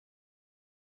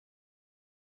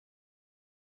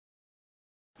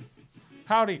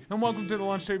Howdy, and welcome to the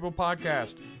Lunch Table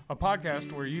Podcast, a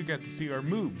podcast where you get to see our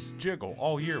moobs jiggle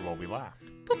all year while we laugh.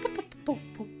 Boop, boop, boop, boop,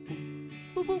 boop,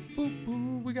 boop, boop, boop,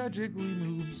 boop. We got jiggly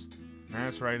moobs.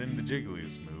 That's right, in the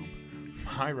jiggliest moob.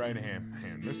 My right hand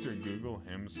man, Mr. Google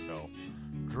himself.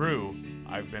 Drew,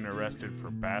 I've been arrested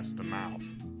for bass to mouth.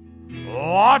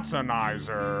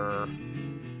 Lotsonizer!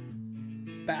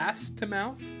 Bass to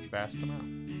mouth? Bass to mouth.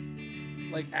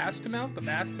 Like ass to mouth, but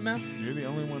bass to mouth? You're the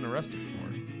only one arrested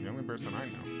for it. The only person I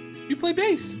know. You play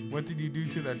bass. What did you do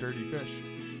to that dirty fish?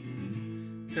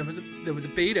 There was a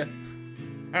beta,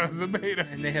 That was a beta.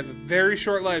 and they have a very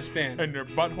short lifespan. And their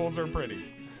buttholes are pretty.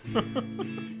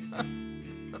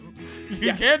 You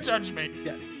Yes. can't judge me.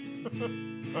 Yes.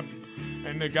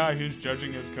 And the guy who's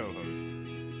judging his co-host.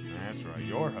 That's right,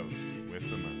 your host with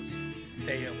the most.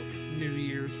 Failed New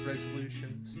Year's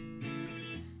resolutions.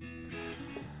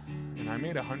 And I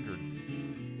made 100.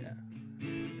 Yeah.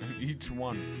 And each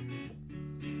one.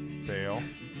 Fail.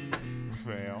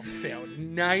 Failed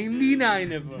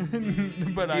 99 of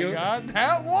them. But I You- got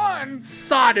that one.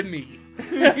 Sodomy.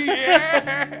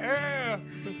 Yeah.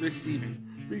 Receiving.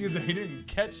 Because they didn't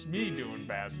catch me doing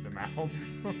bass to mouth.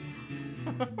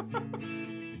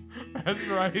 That's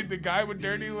right, the guy with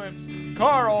dirty lips,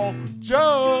 Carl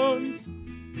Jones.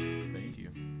 Thank you.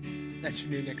 That's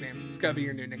your new nickname. It's gotta be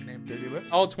your new nickname. Dirty lips?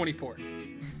 All 24.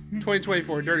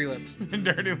 2024, Dirty Lips.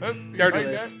 Dirty lips? You Dirty like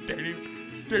lips. that? Dirty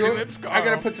lips, Carl. I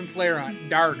gotta put some flair on.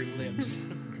 Dirty Lips.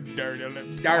 Dirty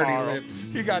lips, Dirty Carl. lips.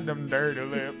 You got them dirty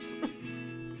lips.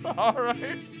 All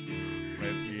right.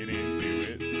 Let's get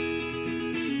into it.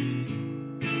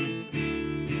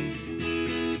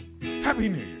 Happy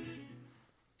New Year.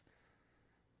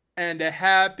 And a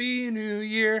happy new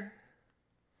year.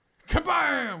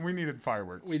 Kabam! We needed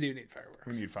fireworks. We do need fireworks.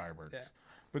 We need fireworks. Yeah.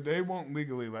 But they won't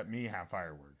legally let me have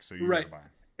fireworks, so you Right. gotta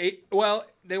buy. Well,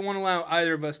 they won't allow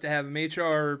either of us to have them.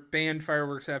 HR banned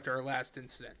fireworks after our last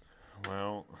incident.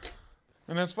 Well,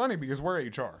 and that's funny because we're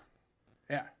HR.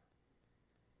 Yeah.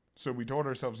 So we told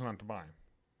ourselves not to buy them.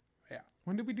 Yeah.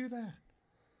 When did we do that?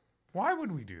 Why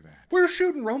would we do that? We're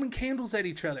shooting Roman candles at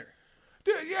each other.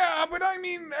 Dude, yeah, but I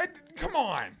mean, come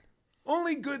on.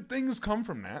 Only good things come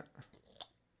from that.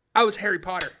 I was Harry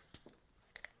Potter.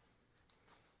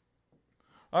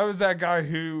 I was that guy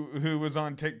who was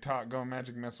on TikTok going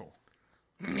magic missile.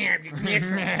 Magic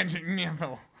Magic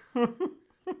missile.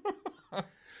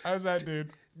 I was that dude.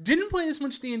 Didn't play as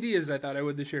much D&D as I thought I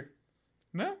would this year.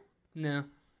 No? No.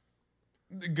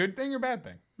 Good thing or bad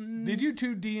thing? Did you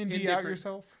two D&D out Indifferent.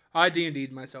 yourself? I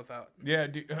D&D'd myself out. Yeah,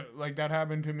 like that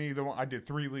happened to me. I did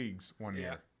 3 leagues one year.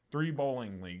 Yeah. 3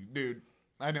 bowling league. Dude,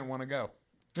 I didn't want to go.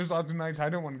 There's lots of nights I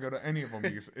didn't want to go to any of them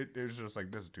because it was just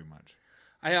like, this is too much.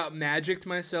 I out-magicked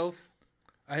myself.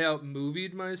 I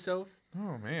out-movied myself.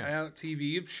 Oh, I man.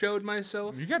 out-TV showed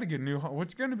myself. You got to get a new...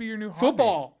 What's going to be your new hobby?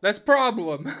 Football. That's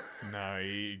problem. No,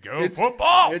 you go It's-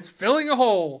 football! It's filling a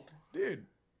hole. Dude,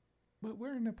 but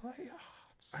we're in the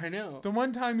playoffs. I know. The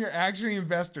one time you're actually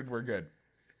invested, we're good.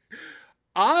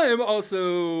 I'm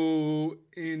also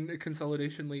in a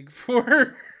consolidation league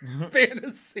for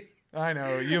fantasy. I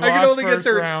know. You I can lost only get first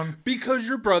third round. because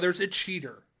your brother's a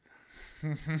cheater.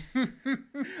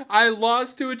 I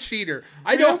lost to a cheater.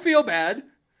 I don't feel bad.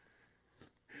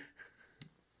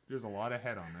 There's a lot of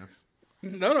head on this.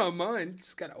 None on mine.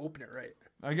 Just gotta open it right.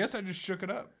 I guess I just shook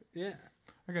it up. Yeah.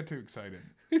 I got too excited.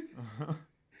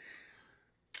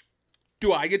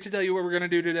 Do I get to tell you what we're gonna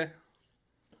do today?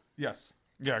 Yes.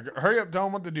 Yeah, hurry up, tell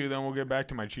them what to do, then we'll get back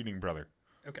to my cheating brother.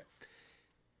 Okay.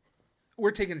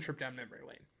 We're taking a trip down memory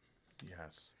lane.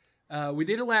 Yes. We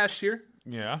did it last year.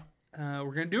 Yeah.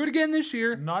 We're gonna do it again this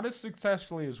year. Not as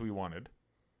successfully as we wanted.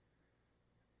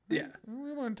 Yeah.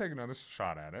 We want to take another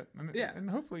shot at it. And, Yeah. and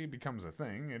hopefully it becomes a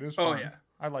thing. It is Oh, fun. yeah.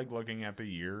 I like looking at the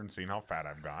year and seeing how fat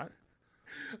I've got.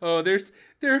 Oh, there's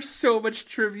so much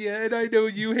trivia, and I know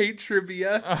you hate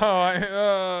trivia.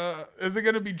 Oh, is it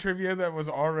going to be trivia that was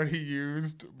already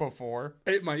used before?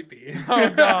 It might be. Oh,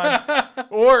 God.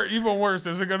 Or even worse,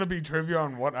 is it going to be trivia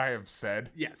on what I have said?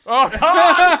 Yes. Oh,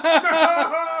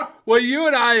 God! Well, you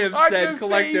and I have I said just say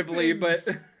collectively, but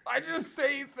things. I just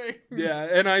say things. yeah,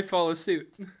 and I follow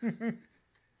suit.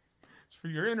 It's for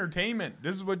your entertainment.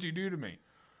 This is what you do to me.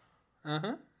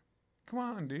 Uh-huh. Come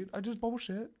on, dude. I just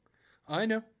bullshit. I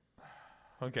know.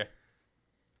 Okay.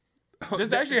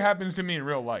 This actually happens to me in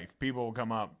real life. People will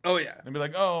come up Oh, yeah. and be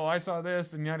like, "Oh, I saw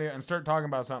this," and yada, and start talking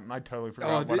about something. I totally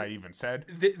forgot what I even said.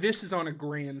 This is on a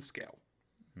grand scale.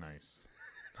 Nice.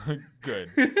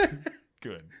 Good.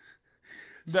 Good.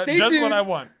 Stay Just tuned. what I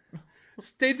want.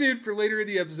 Stay tuned for later in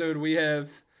the episode. We have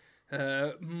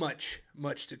much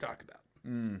to talk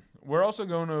about. We're also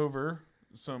going over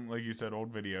some, like you said,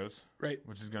 old videos, Right.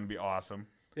 which is going to be awesome.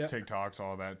 Yeah. TikToks,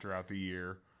 all that throughout the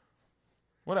year.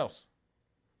 What else?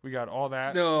 We got all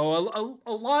that. No,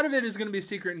 a lot of it is going to be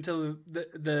secret until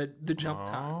the jump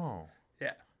time. Oh.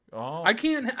 Yeah. Oh. I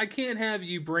can't have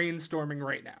you brainstorming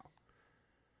right now.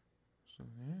 So,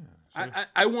 yeah. So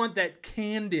I want that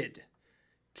candid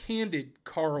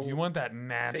Carl. you want that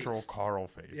natural face. Carl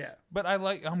face. Yeah. But I'm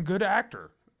a good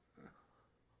actor.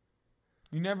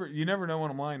 You never know when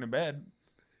I'm lying in bed.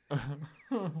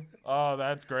 Oh,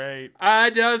 that's great. I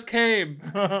just came.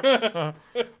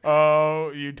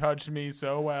 Oh, you touched me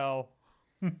so well.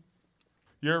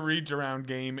 Your reach around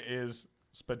game is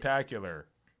spectacular.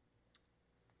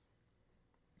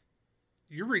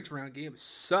 Your reach around game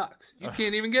sucks. You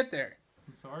can't even get there.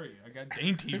 Sorry, I got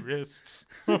dainty wrists.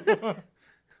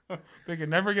 They can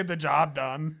never get the job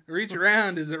done. Reach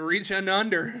around is a reach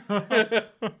under.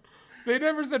 They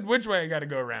never said which way I got to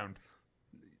go around.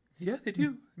 Yeah, they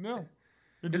do. No.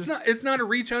 It's not a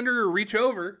reach under or reach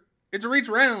over. It's a reach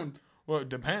round. Well, it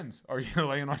depends. Are you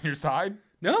laying on your side?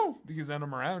 No. Because then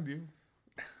I'm around you.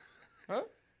 Huh?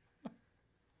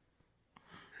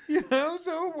 You know,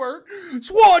 so it works.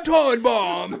 Swanton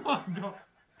bomb!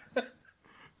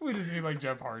 We just need like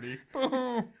Jeff Hardy.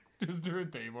 Just do a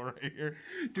table right here.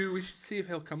 Dude, we should see if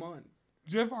he'll come on.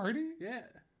 Jeff Hardy? Yeah.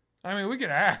 I mean, we could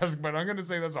ask, but I'm going to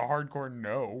say that's a hardcore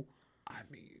no. I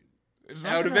mean,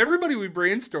 out of everybody we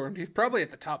brainstormed, he's probably at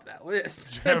the top of that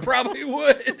list. Jeff. I probably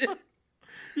would.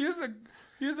 He is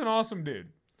an awesome dude.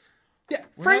 Yeah,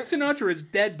 Frank Sinatra is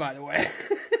dead, by the way.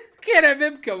 Can't have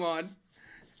him come on.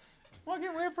 Why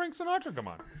can't we have Frank Sinatra come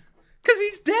on? Because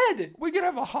he's dead. We could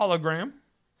have a hologram.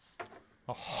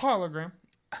 A hologram.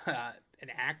 An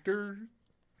actor?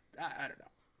 I don't know.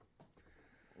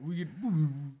 We could,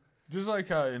 just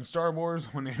like in Star Wars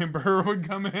when the Emperor would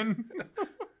come in.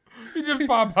 He just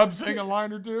pop up, sing a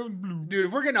line or two. Dude,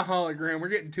 if we're getting a hologram, we're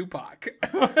getting Tupac.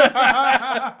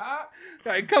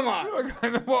 Like, come on.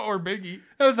 What, or Biggie?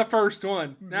 That was the first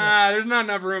one. Nah, there's not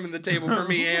enough room in the table for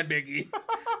me and Biggie.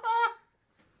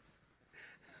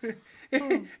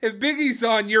 If Biggie's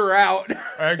on, you're out.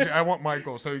 Actually, I want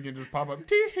Michael so he can just pop up.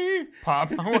 Tee-hee.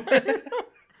 Pop away.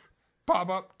 Pop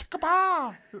up.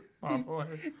 Tick-a-bah. Pop away.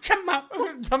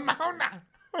 Chamona.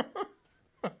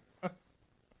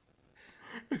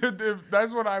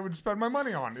 That's what I would spend my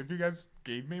money on if you guys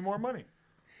gave me more money.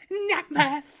 Not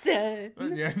my son.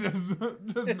 Yeah, just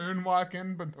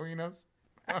moonwalking between us.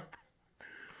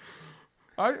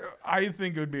 I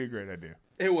think it would be a great idea.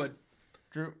 It would.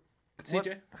 Drew.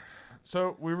 CJ?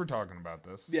 So we were talking about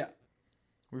this. Yeah.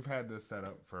 We've had this set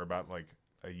up for about like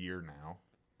a year now.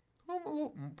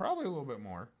 Probably a little bit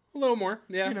more. A little more,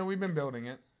 yeah. You know, we've been building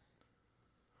it.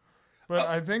 But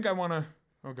I think I want to...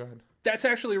 Oh, go ahead. That's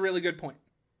actually a really good point.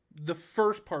 The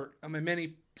first part of my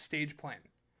mini stage plan.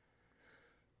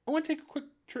 I want to take a quick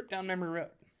trip down memory road.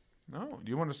 No, do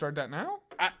you want to start that now?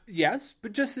 Yes,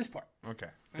 but just this part. Okay.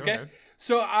 Go Okay. ahead.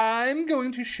 So I'm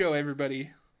going to show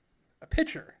everybody a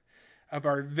picture of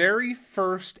our very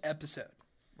first episode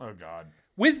Oh, God.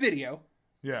 with video.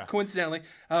 Yeah. Coincidentally,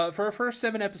 for our first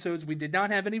 7 episodes, we did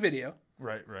not have any video.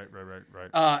 Right.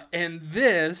 And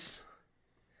this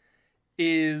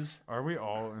is... Are we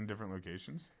all in different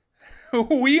locations?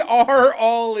 We are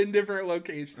all in different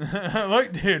locations.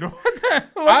 Look, dude. What the...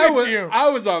 Look at you. I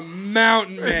was a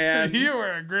mountain man. You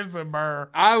were a grizzly bear.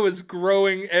 I was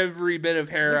growing every bit of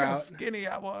hair Look out. how skinny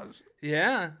I was.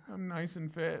 Yeah. I'm nice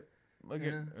and fit. Look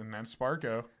at... And that's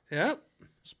Sparko. Yep.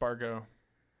 Sparko.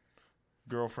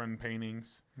 Girlfriend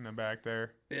paintings in the back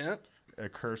there. Yep. A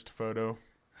cursed photo.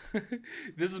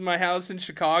 This is my house in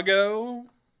Chicago.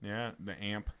 Yeah, the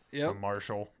amp. Yep. The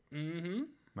Marshall. Mm-hmm.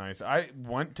 Nice. I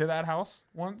went to that house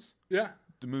once Yeah.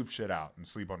 to move shit out and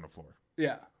sleep on the floor.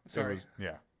 Yeah. Sorry.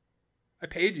 Yeah. I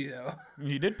paid you though.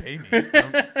 You did pay me.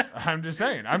 I'm just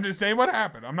saying. I'm just saying what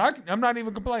happened. I'm not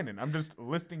even complaining. I'm just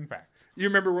listing facts. You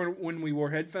remember when we wore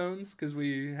headphones because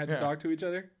we had to talk to each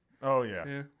other? Oh yeah.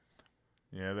 Yeah.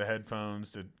 Yeah, the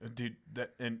headphones. Dude,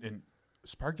 that and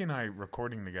Sparky and I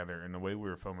recording together, and the way we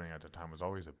were filming at the time was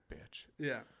always a bitch.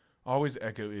 Yeah. Always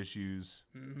echo issues.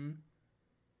 Mm-hmm.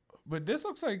 But this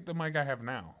looks like the mic I have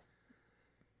now.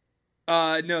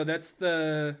 No, that's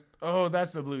the... Oh,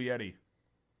 that's the Blue Yeti.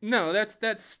 No,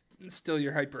 that's still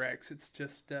your HyperX. It's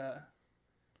just the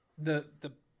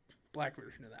black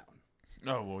version of that one.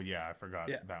 Oh, well, yeah, I forgot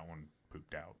that one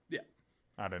pooped out. Yeah.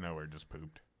 Out of nowhere, just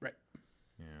pooped. Right.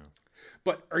 Yeah.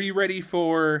 But are you ready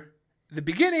for the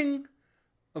beginning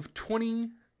of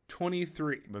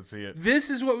 2023? Let's see it.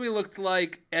 This is what we looked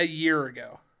like a year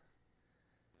ago.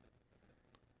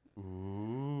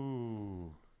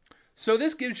 Ooh. So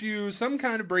this gives you some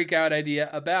kind of breakout idea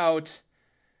about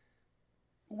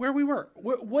where we were,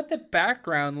 what the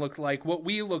background looked like, what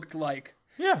we looked like.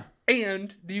 Yeah.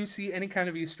 And do you see any kind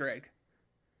of Easter egg?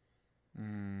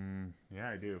 Yeah,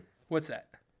 I do. What's that?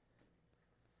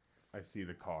 I see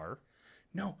the car.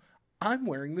 No, I'm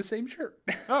wearing the same shirt.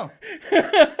 Oh.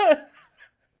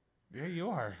 Yeah, you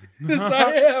are. Yes,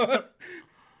 I am.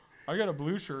 I got a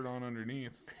blue shirt on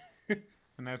underneath.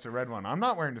 And that's a red one. I'm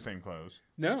not wearing the same clothes.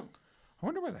 No. I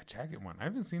wonder where that jacket went. I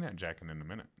haven't seen that jacket in a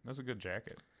minute. That's a good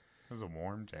jacket. That's a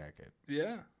warm jacket.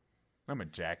 Yeah. I'm a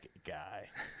jacket guy.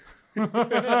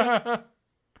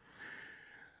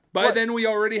 By then, we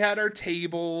already had our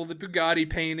table, the Bugatti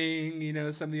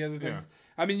painting, some of the other things.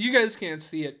 Yeah. I mean, you guys can't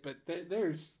see it, but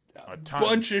there's a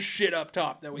bunch of shit up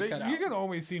top that we cut out. You can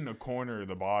always see in the corner of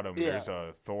the bottom, there's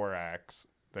a thorax.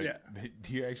 Do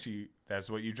you actually, that's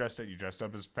what you dressed up. You dressed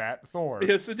up as Fat Thor.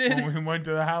 Yes, I did. When we went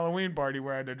to the Halloween party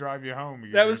where I had to drive you home.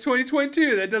 That was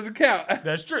 2022. That doesn't count.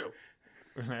 That's true.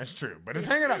 That's true. But it's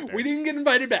hanging up there. We didn't get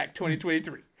invited back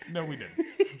 2023. No, we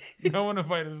didn't. No one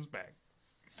invited us back.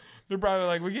 They're probably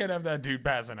like, we can't have that dude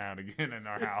passing out again in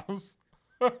our house.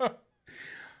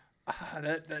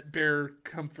 That bear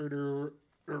comforter,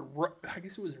 or I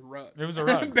guess it was a rug. It was a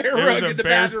rug. Bear rug in the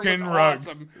bathroom was rug.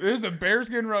 awesome. It was a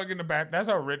bearskin rug in the back. That's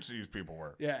how rich these people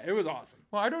were. Yeah, it was awesome.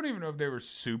 Well, I don't even know if they were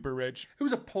super rich. It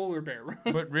was a polar bear rug.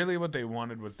 But really what they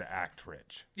wanted was to act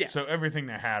rich. Yeah. So everything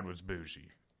they had was bougie.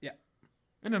 Yeah.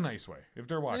 In a nice way. If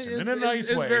they're watching. It's way. It's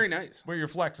very nice. Where you're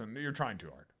flexing. You're trying too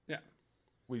hard. Yeah.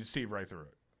 We see right through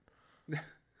it.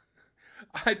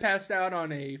 I passed out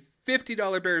on a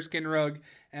 $50 bearskin rug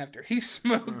after he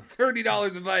smoked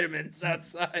 $30 of vitamins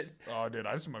outside. Oh, dude,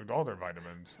 I smoked all their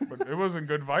vitamins. But it wasn't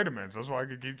good vitamins. That's why I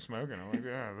could keep smoking. I'm like,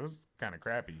 yeah, this is kind of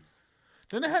crappy.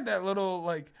 Then I had that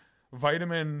little,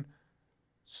 vitamin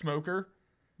smoker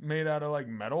made out of,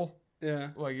 metal.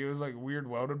 Yeah. It was, weird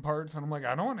welded parts. And I'm like,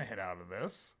 I don't want to hit out of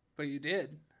this. But you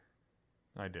did.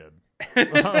 I did.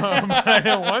 I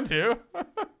didn't want to.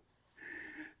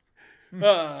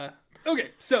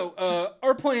 Okay, so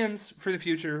our plans for the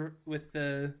future with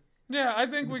the I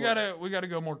think we gotta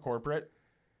go more corporate.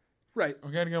 Right.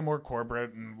 We gotta go more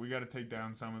corporate, and we gotta take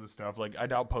down some of the stuff. I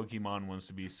doubt Pokemon wants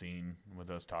to be seen with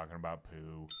us talking about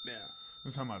poo. Yeah.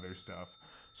 And some other stuff.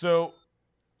 So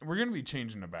we're gonna be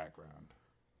changing the background.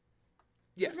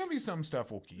 Yes. There's gonna be some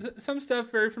stuff we'll keep. Some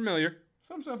stuff very familiar.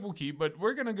 Some stuff we'll keep, but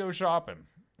we're gonna go shopping.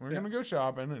 We're gonna go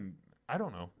shopping, and I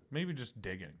don't know, maybe just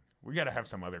digging. We got to have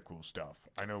some other cool stuff.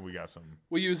 I know we got some.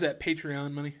 We'll use that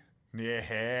Patreon money.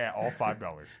 Yeah, all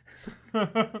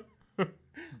 $5.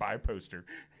 Buy a poster.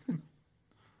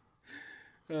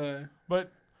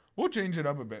 But we'll change it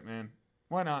up a bit, man.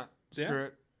 Why not? Screw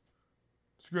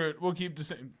it. We'll keep the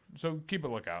same. So keep a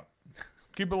lookout.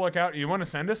 Keep a lookout. You want to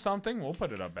send us something? We'll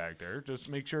put it up back there. Just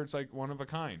make sure it's one of a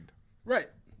kind. Right.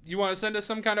 You want to send us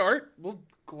some kind of art? We'll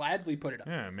gladly put it up.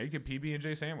 Yeah, make a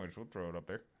PB&J sandwich. We'll throw it up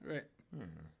there. Right.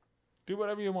 Do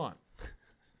whatever you want.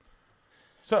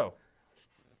 So,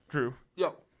 Drew.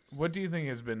 Yo. What do you think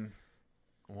has been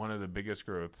one of the biggest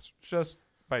growths just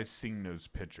by seeing those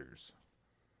pictures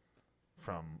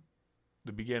from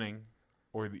the beginning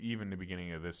or even the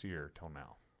beginning of this year till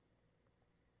now?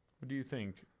 What do you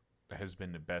think has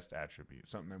been the best attribute?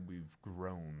 Something that we've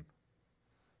grown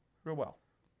real well.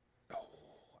 Oh,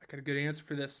 I got a good answer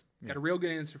for this. Got a real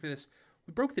good answer for this.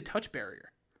 We broke the touch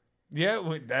barrier.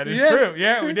 Yeah, that is true.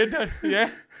 Yeah, we did touch.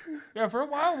 Yeah. Yeah, for a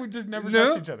while we just never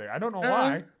touched each other. I don't know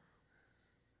why.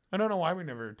 I don't know why we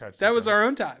never touched each other. That was our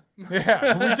own time.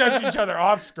 Yeah, we touched each other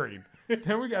off screen.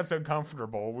 Then we got so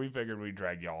comfortable, we figured we'd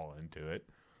drag y'all into it.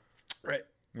 Right.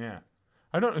 Yeah.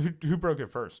 I don't know who broke it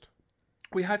first.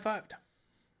 We high-fived.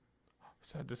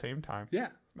 So at the same time. Yeah.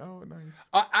 Oh, nice.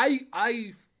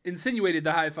 I insinuated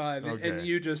the high five, Okay. and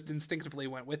you just instinctively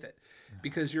went with it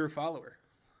because you're a follower.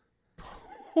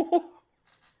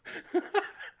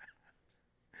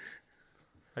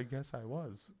 I guess I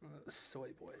was.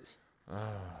 Soy boys.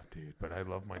 Oh, dude, but I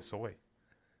love my soy.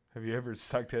 Have you ever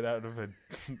sucked it out of a...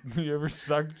 you ever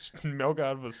sucked milk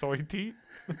out of a soy teat?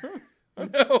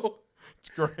 No. It's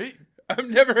great. I've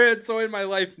never had soy in my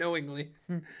life knowingly.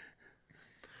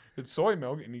 It's soy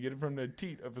milk, and you get it from the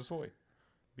teat of a soy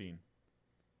bean.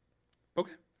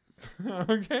 Okay.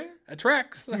 Okay. That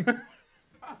tracks.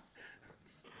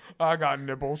 I got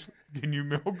nipples. Can you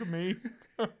milk me?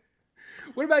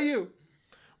 What about you?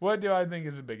 What do I think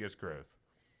is the biggest growth?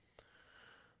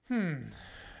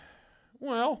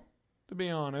 Well, to be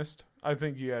honest, I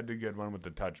think you had the good one with the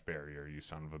touch barrier, you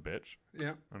son of a bitch.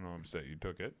 Yeah. I'm upset you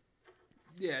took it.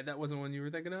 Yeah, that wasn't one you were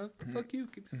thinking of. Fuck you.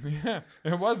 Yeah,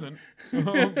 it wasn't.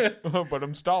 But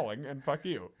I'm stalling, and fuck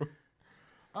you.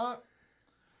 I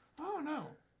don't know.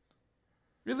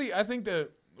 Really, I think the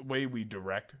way we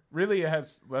direct. Really, it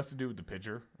has less to do with the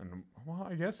picture. And, well,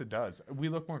 I guess it does. We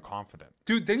look more confident.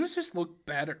 Dude, things just look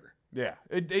better. Yeah,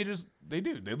 they do.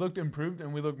 They looked improved,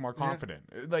 and we look more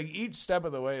confident. Like, each step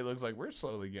of the way, it looks like we're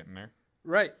slowly getting there.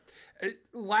 Right.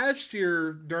 Last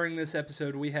year, during this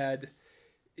episode, we had,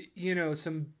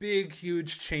 some big,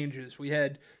 huge changes. We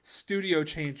had studio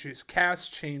changes,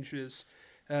 cast changes,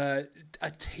 a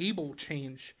table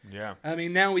change. Yeah. I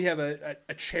mean, now we have a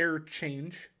chair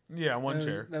change. Yeah, one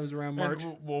chair. That was around March.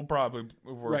 And we'll probably,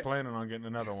 we're planning on getting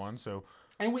another one, so...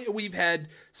 And we've had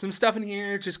some stuff in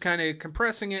here, just kind of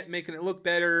compressing it, making it look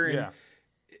better.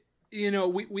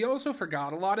 And, we also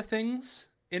forgot a lot of things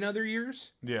in other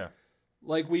years. Yeah.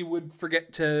 Like we would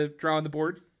forget to draw on the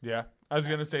board. Yeah. I was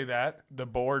going to say that. The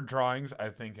board drawings, I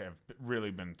think, have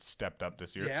really been stepped up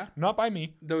this year. Yeah. Not by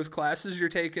me. Those classes you're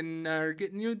taking are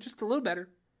getting you just a little better.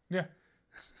 Yeah.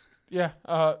 Yeah.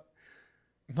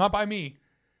 Not by me.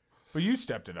 But you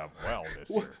stepped it up well this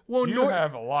year. Well, you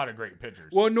have a lot of great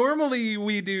pictures. Well, normally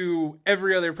we do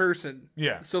every other person.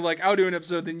 Yeah. So, like, I'll do an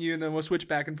episode, then you, and then we'll switch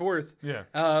back and forth. Yeah.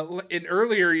 In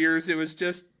earlier years, it was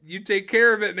just, you take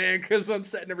care of it, man, because I'm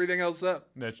setting everything else up.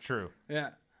 That's true.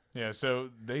 Yeah. Yeah, so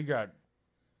they got...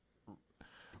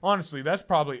 Honestly, that's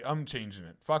probably... I'm changing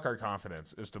it. Fuck our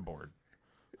confidence. It's the board.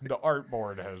 The art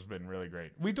board has been really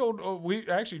great. We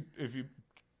actually, if you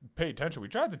pay attention, we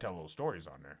tried to tell little stories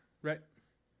on there. Right.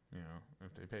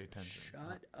 If they pay attention.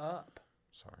 Shut up.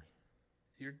 Sorry.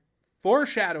 You're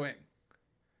foreshadowing.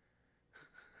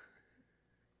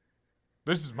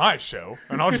 This is my show,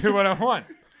 and I'll do what I want.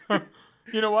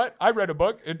 You know what? I read a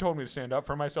book. It told me to stand up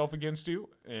for myself against you,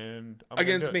 and I'm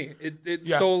against me. It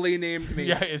solely named me.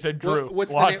 Yeah, it said Drew.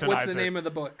 What's the name of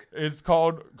the book? It's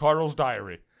called Carl's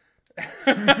Diary.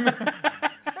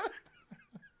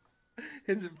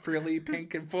 Is it frilly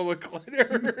pink and full of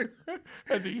glitter?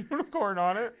 Has a unicorn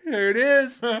on it. There it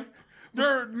is.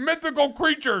 They're mythical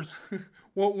creatures.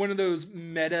 One of those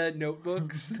meta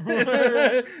notebooks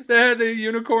that had the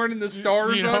unicorn and the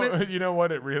stars on it. You know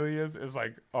what it really is? It's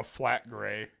like a flat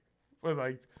gray with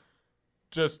like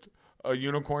just a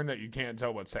unicorn that you can't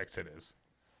tell what sex it is.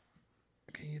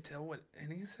 Can you tell what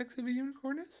any sex of a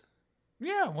unicorn is?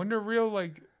 Yeah, when they're real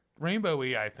like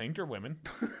rainbowy, I think they're women.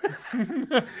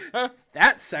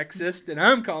 That's sexist, and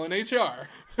I'm calling HR.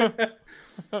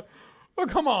 Oh,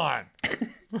 come on.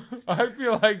 I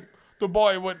feel like the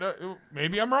boy would...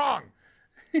 maybe I'm wrong.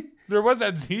 There was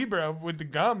that zebra with the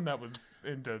gum that was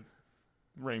into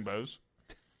rainbows.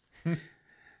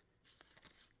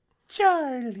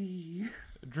 Charlie.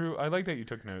 Drew, I like that you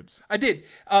took notes. I did.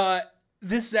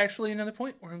 This is actually another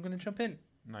point where I'm going to jump in.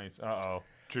 Nice. Uh-oh.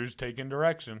 Drew's taking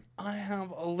direction. I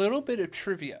have a little bit of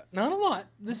trivia. Not a lot.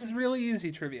 This is really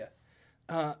easy trivia.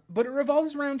 But it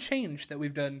revolves around change that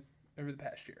we've done over the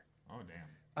past year. Oh,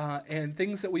 damn. And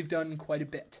things that we've done quite a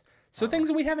bit. So things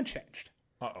that we haven't changed.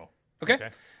 Uh-oh. Okay.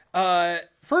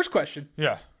 First question.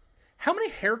 Yeah. How many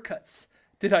haircuts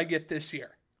did I get this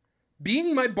year?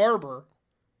 Being my barber,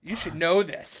 you should know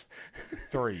this.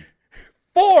 3.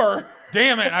 4!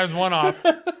 Damn it, I was one off.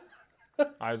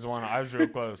 I was real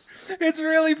close. It's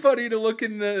really funny to look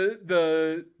in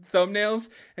the thumbnails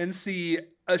and see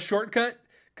a shortcut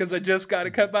because I just got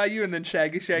a cut by you, and then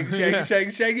shaggy,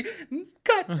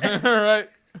 cut. Right.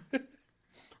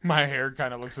 My hair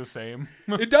kind of looks the same.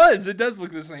 It does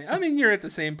look the same. I mean, you're at the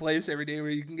same place every day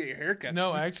where you can get your hair cut.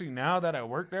 No, actually, now that I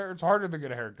work there, it's harder to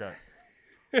get a haircut.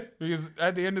 Because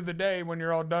at the end of the day, when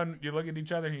you're all done, you look at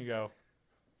each other and you go,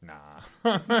 nah.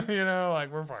 Like,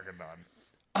 we're fucking done.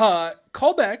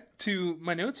 Call back to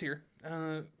my notes here,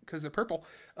 because they're purple.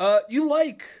 You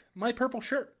like my purple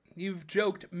shirt. You've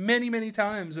joked many, many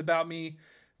times about me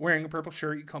wearing a purple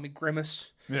shirt. You call me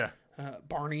Grimace. Yeah.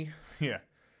 Barney. Yeah.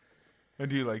 I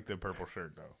do like the purple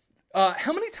shirt, though.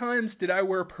 How many times did I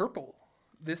wear purple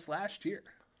this last year?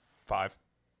 5.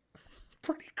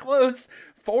 Pretty close.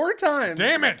 4 times.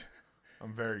 Damn it!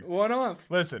 I'm very... One off.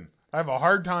 Listen, I have a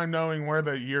hard time knowing where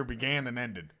the year began and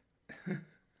ended.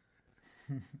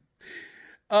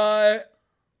 Now,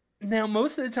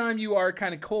 most of the time you are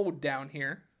kind of cold down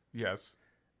here. Yes.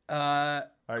 I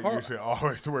usually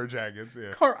always wear jackets,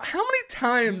 yeah. Carl, how many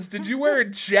times did you wear a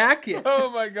jacket?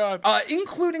 Oh, my God.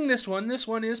 Including this one. This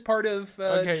one is part of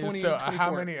 2024. So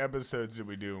how many episodes did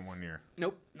we do in 1 year?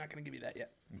 Nope, not going to give you that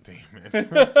yet. Damn it.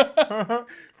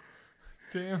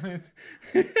 Damn it.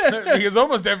 Because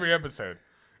almost every episode.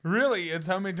 Really, it's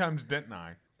how many times didn't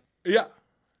I? Yeah.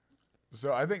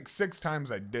 So I think 6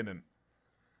 times I didn't.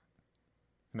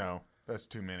 No, that's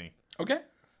too many. Okay.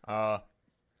 I'm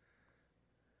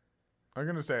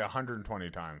going to say 120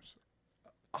 times.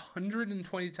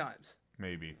 120 times.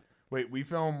 Maybe. Wait, we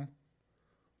film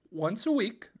once a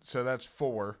week. So that's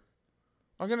 4.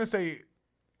 I'm going to say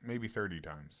maybe 30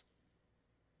 times.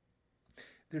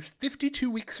 There's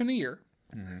 52 weeks in a year,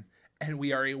 and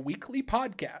we are a weekly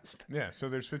podcast. Yeah, so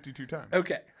there's 52 times.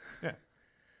 Okay. Yeah.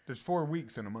 There's 4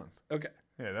 weeks in a month. Okay.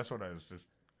 Yeah, that's what I was just...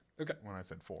 Okay. When I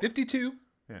said 4. 52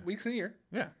 weeks in a year.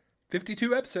 Yeah.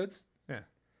 52 episodes. Yeah.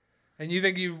 And you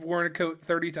think you've worn a coat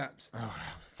 30 times?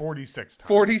 46 times.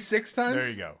 46 times?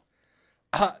 There you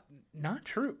go. Not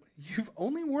true. You've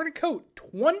only worn a coat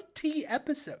 20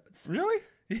 episodes. Really?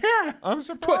 Yeah. I'm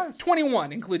surprised.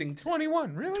 21 including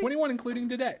 21, really? 21 including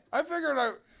today. I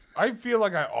figured I feel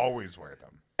like I always wear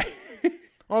them.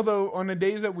 Although on the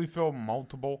days that we film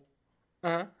multiple,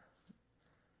 Uh-huh.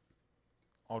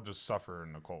 I'll just suffer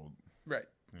in the cold, Right.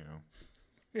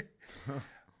 you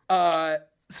know.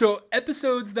 So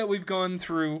episodes that we've gone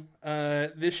through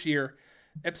this year,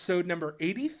 episode number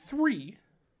 83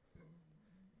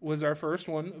 was our first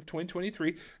one of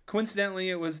 2023. Coincidentally,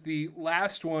 it was the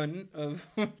last one of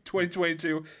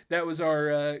 2022. That was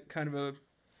our kind of a...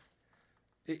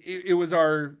 It was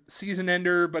our season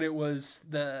ender, but it was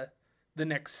the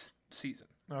next season.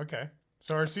 Okay.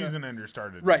 So our season ender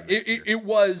started. Right. next year. It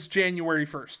was January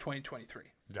 1st, 2023.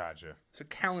 Gotcha. It's a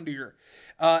calendar year.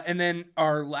 And then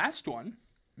our last one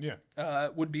Yeah.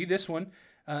 would be this one,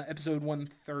 episode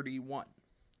 131.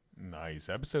 Nice.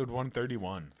 Episode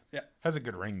 131. Yeah. Has a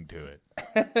good ring to it.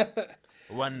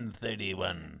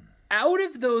 131. Out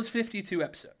of those 52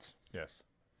 episodes, Yes.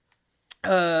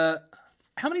 how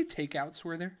many takeouts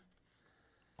were there?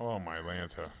 Oh, my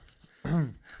Lanta.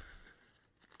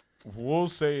 We'll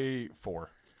say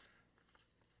 4.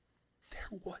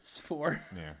 There was 4.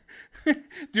 Yeah. Do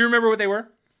you remember what they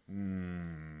were?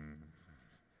 You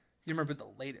remember the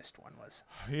latest one was?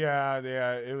 Yeah.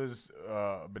 It was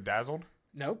Bedazzled.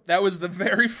 Nope, that was the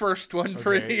very first one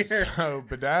for the year. So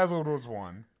Bedazzled was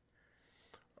one.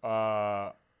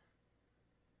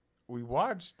 We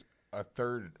watched a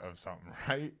third of something,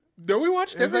 right? No, we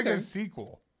watched It was like everything. a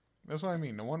sequel. That's what I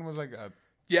mean. The one was like a.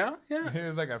 Yeah. It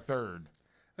was like a third.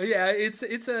 Yeah, it's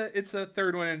a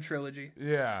third one in a trilogy.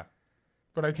 Yeah,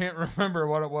 but I can't remember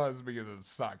what it was because it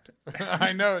sucked.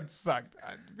 I know it sucked.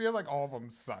 I feel like all of them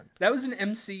sucked. That was an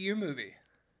MCU movie.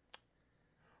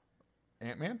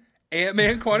 Ant-Man.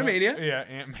 Ant-Man Quantumania. Yeah,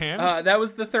 Ant-Man. That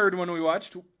was the third one we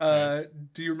watched. Nice.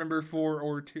 Do you remember 4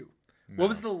 or 2? No. What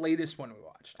was the latest one we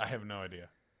watched? I have no idea.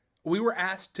 We were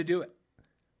asked to do it.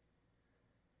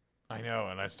 I know,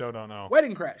 and I still don't know.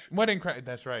 Wedding Crash. Wedding Crash.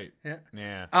 That's right. Yeah.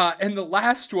 Yeah. And the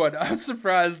last one,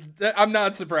 I'm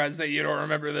not surprised that you don't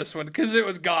remember this one because it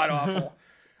was god awful.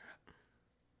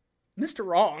 Mr.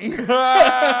 Wrong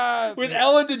with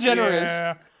Ellen DeGeneres.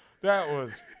 Yeah, that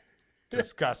was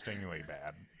disgustingly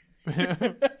bad.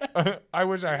 I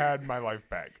wish I had my life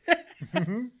back.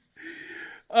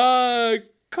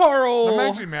 Carl. I'm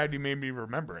actually mad you made me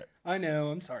remember it. I know.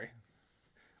 I'm sorry.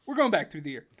 We're going back through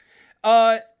the year.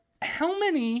 How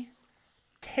many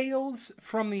Tales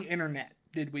from the Internet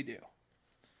did we do?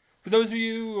 For those of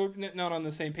you who are not on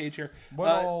the same page here,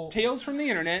 Tales from the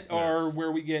Internet are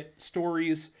where we get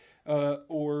stories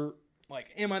or like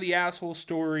Am I the Asshole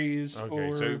stories. Okay,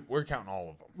 so we're counting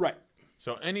all of them. Right.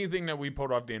 So anything that we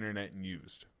pulled off the internet and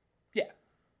used. Yeah.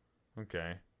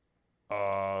 Okay.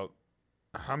 How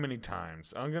many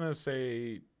times? I'm going to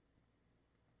say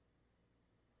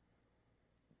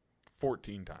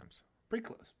 14 times. Pretty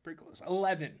close.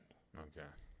 11. Okay.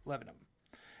 11 of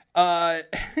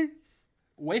them.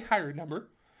 Way higher number.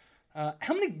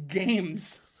 How many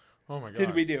games Oh my god.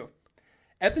 did we do?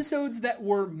 Episodes that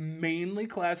were mainly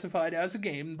classified as a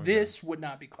game. Okay. This would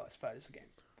not be classified as a game.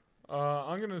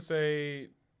 I'm going to say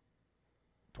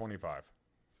 25.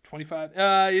 25.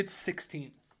 It's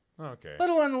 16. Okay. A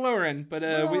little on the lower end, but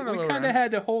we kind of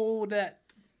had to hold that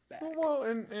back. Well,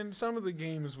 and some of the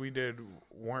games we did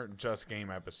weren't just game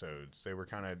episodes. They were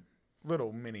kind of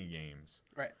little mini games.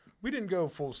 Right. We didn't go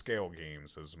full scale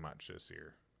games as much this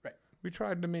year. Right. We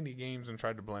tried the mini games and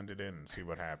tried to blend it in and see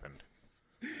what happened.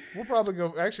 We'll probably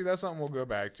go. Actually, that's something we'll go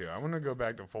back to. I want to go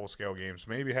back to full scale games.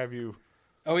 Maybe have you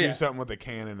do something with a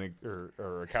cannon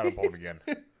or a catapult again.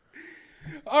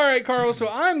 All right, Carl. So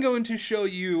I'm going to show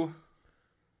you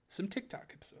some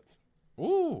TikTok episodes.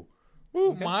 Ooh,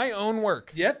 okay. My own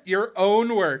work. Yep, your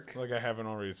own work. Like I haven't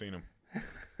already seen them.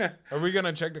 Are we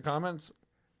gonna check the comments?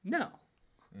 No.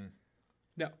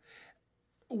 No.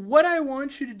 What I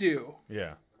want you to do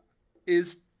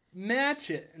is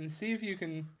match it and see if you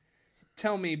can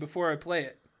tell me before I play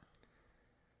it.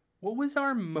 What was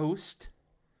our most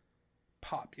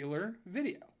popular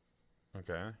video?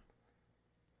 Okay.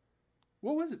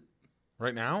 What was it?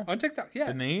 Right now? On TikTok, yeah.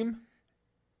 The name?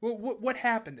 What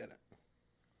happened in it?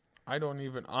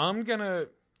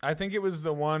 I think it was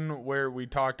the one where we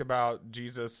talked about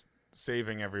Jesus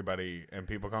saving everybody and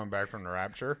people coming back from the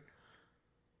rapture.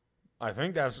 I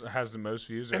think that has the most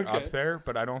views up there,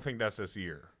 but I don't think that's this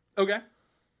year. Okay.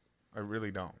 I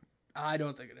really don't. I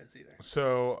don't think it is either.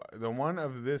 So the one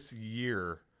of this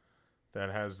year that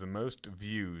has the most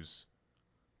views,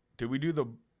 did we do the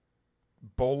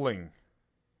bowling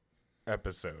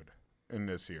episode in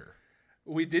this year?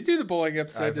 We did do the bowling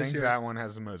episode this I think year. that one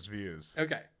has the most views.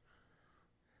 Okay.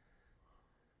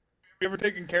 You ever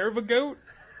taken care of a goat?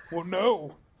 Well,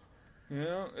 no.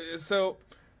 So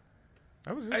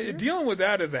that was dealing with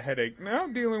that as a headache. Now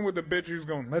I'm dealing with the bitch who's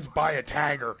going, let's buy a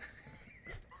tagger.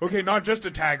 Okay, not just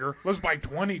a tagger. Let's buy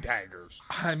 20 taggers.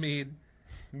 I mean,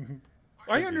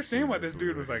 I understand why this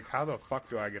dude was like, how the fuck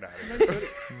do I get out of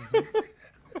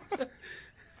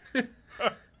here?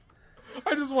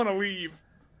 I just want to leave.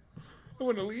 I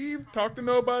want to leave, talk to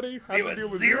nobody, have to deal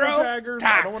with zero taggers.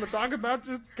 I don't want to talk about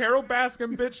just Carol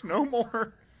Baskin, bitch, no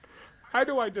more. How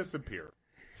do I disappear?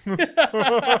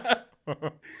 I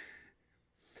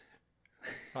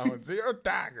want 0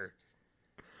 taggers.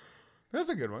 That's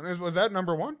a good one. Was that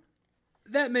number 1?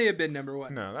 that may have been number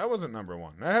 1. No, that wasn't number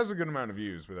 1. That has a good amount of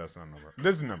views, but that's not number 1.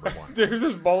 This is number 1. There's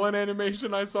this bowling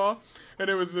animation I saw, and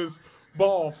it was this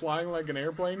ball flying like an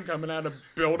airplane coming out of a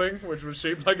building, which was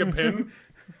shaped like a pin.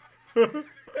 and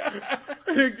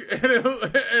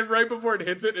right before it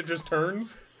hits it, it just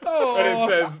turns. Oh. And it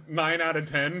says 9 out of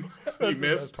 10. You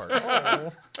missed.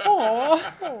 Oh.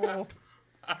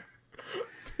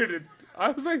 Dude,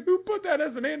 I was like, who put that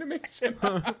as an animation?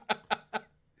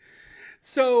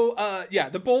 So,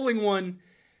 the bowling one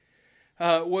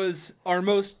was our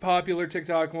most popular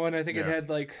TikTok one. I think it had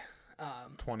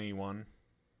 21.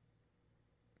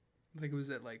 I think it was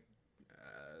at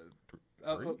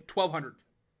 1,200.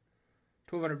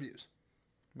 1,200 views.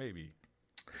 Maybe.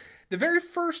 The very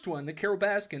first one, the Carol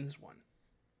Baskins one.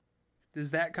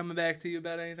 Is that coming back to you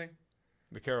about anything?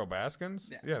 The Carol Baskins?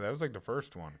 Yeah, that was the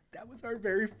first one. That was our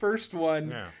very first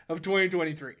one of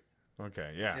 2023.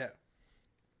 Okay, yeah.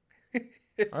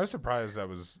 I was surprised that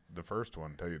was the first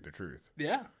one, to tell you the truth.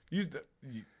 Yeah. You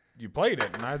played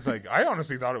it, and I was like, I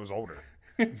honestly thought it was older.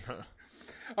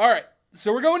 All right,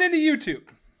 so we're going into YouTube.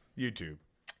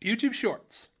 YouTube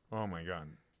Shorts. Oh, my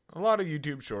God. A lot of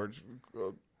YouTube Shorts, a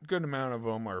good amount of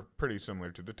them are pretty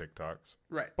similar to the TikToks.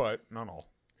 Right. But not all.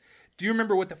 Do you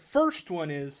remember what the first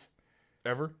one is?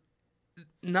 Ever?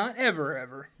 Not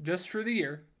ever. Just for the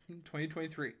year,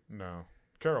 2023. No.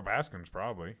 Carol Baskins,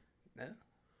 probably. Yeah.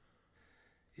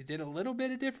 You did a little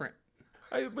bit of different.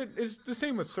 But it's the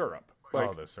same with syrup.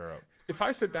 The syrup. If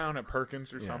I sit down at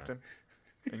Perkins or something,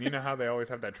 and you know how they always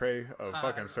have that tray of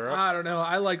fucking syrup? I don't know.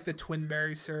 I like the twin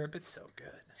berry syrup. It's so good.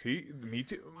 See, me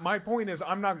too. My point is,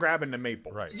 I'm not grabbing the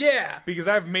maple. Right. Yeah. Because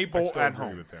I have maple still at agree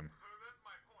home. with him.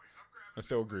 I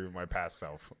still agree with my past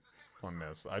self on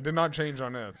this. I did not change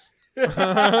on this.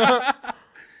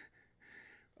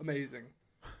 Amazing.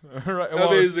 Right,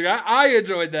 Amazing. I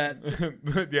enjoyed that.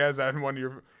 Yeah, is that one of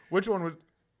your... Which one was...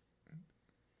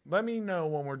 Let me know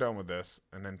when we're done with this,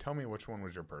 and then tell me which one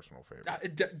was your personal favorite.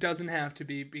 It doesn't have to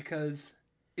be, because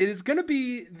it is going to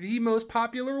be the most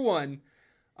popular one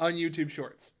on YouTube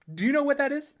Shorts. Do you know what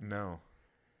that is? No.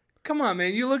 Come on,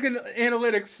 man. You look at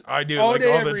analytics I do, all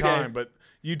day, all every the time, day. but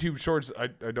YouTube Shorts I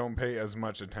don't pay as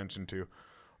much attention to.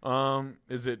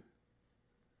 Is it...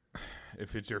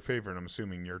 If it's your favorite, I'm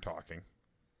assuming you're talking.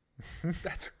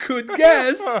 That's a good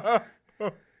guess.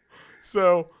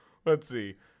 So, let's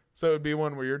see. So it would be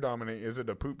one where you're dominating. Is it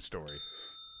a poop story?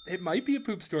 It might be a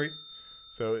poop story.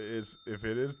 So if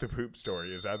it is the poop story,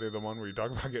 is either the one where you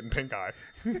talk about getting pink eye?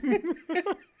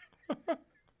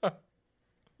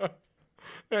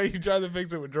 Yeah, you try to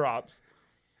fix it with drops.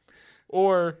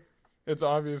 Or it's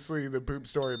obviously the poop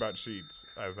story about sheets,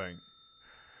 I think.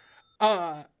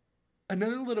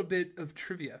 Another little bit of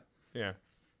trivia. Yeah.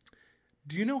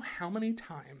 Do you know how many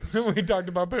times We talked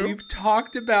about poop? we've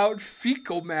talked about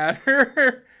fecal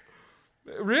matter?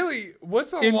 Really?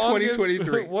 What's the In longest,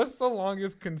 2023. What's the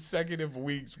longest consecutive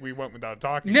weeks we went without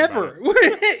talking about Never.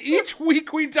 it? Each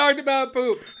week we talked about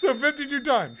poop. So 52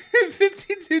 times.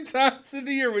 52 times in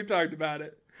the year we talked about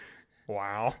it.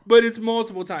 Wow. But it's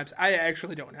multiple times. I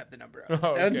actually don't have the number up.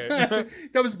 Oh, okay.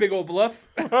 That was a big old bluff.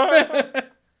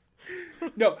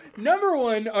 No, number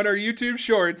one on our YouTube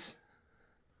Shorts.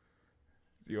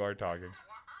 You are talking.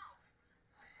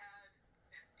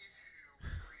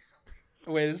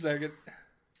 Wait a second.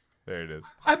 There it is.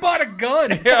 I bought a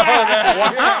gun.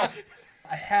 Wow.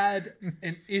 I had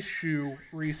an issue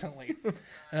recently.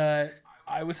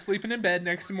 I was sleeping in bed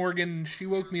next to Morgan, and she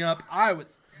woke me up. I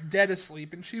was dead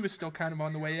asleep, and she was still kind of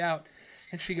on the way out.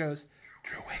 And she goes,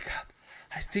 Drew, wake up.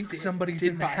 I think somebody's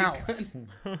in the house.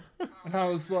 And I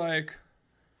was like,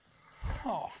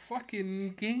 oh,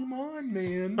 fucking game on,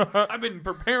 man. I've been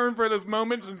preparing for this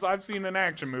moment since I've seen an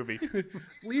action movie.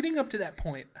 Leading up to that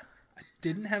point, I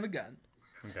didn't have a gun.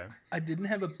 Okay. I didn't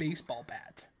have a baseball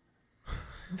bat.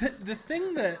 The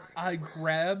thing that I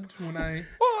grabbed when I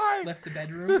left the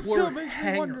bedroom were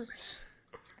hangers.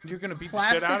 You're going to beat the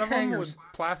Plastic shit out of them hangers. with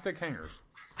plastic hangers.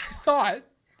 I thought,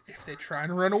 if they try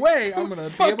and run away, I'm going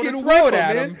to be able to Fucking throw whip it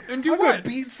at 'em, them. man. And do I'm going what? to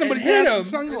beat somebody, And hit hit 'em, him,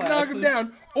 sunglasses. knock him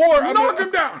down. Or I'm Knock gonna,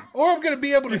 him down. Or I'm going to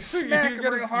be able to smack You him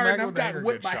gotta real smack hard, and him I've with the got hanger,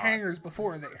 whipped get by shot. hangers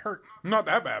before and they hurt. Not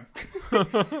that bad.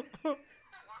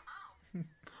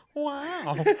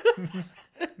 Wow.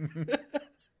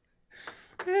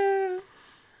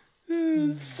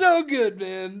 So good,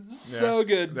 man. So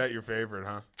good. That your favorite,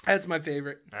 huh? That's my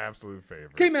favorite. Absolute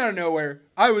favorite. Came out of nowhere.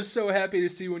 I was so happy to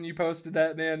see when you posted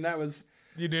that, man. That was...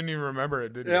 You didn't even remember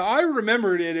it, did you? Yeah, I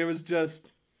remembered it. It was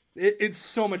just... It's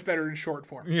so much better in short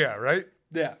form. Yeah, right?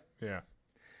 Yeah. Yeah.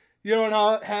 You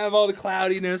don't have all the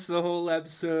cloudiness of the whole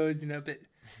episode, but...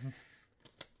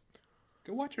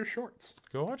 Go watch your shorts.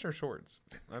 Go watch our shorts.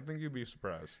 I think you'd be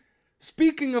surprised.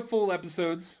 Speaking of full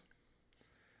episodes,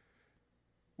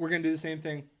 we're going to do the same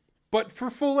thing, but for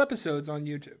full episodes on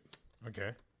YouTube.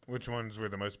 Okay. Which ones were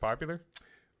the most popular?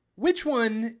 Which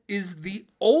one is the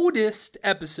oldest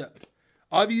episode?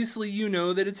 Obviously, you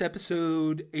know that it's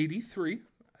episode 83.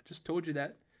 I just told you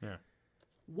that. Yeah.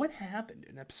 What happened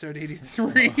in episode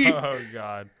 83? Oh,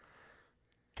 God.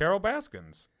 Carol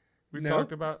Baskins. We No.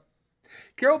 talked about...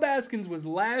 Carol Baskins was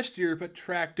last year, but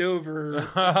tracked over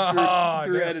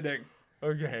through no. editing.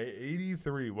 Okay,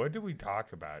 83. What did we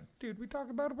talk about? Dude, we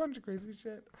talked about a bunch of crazy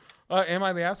shit. Am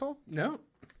I the asshole? No.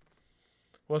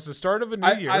 Well, it's the start of a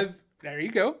new year. There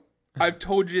you go. I've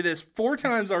told you this 4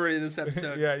 times already this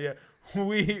episode. Yeah.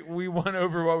 We went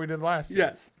over what we did last year.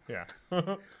 Yes. Yeah.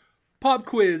 Pop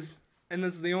quiz, and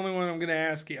this is the only one I'm going to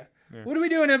ask you. What do we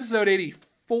do in episode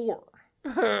 84?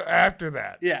 After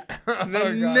that. Yeah. The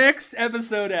God. next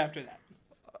episode after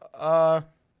that.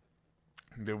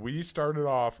 Did we start it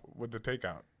off with the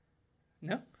takeout?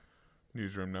 No.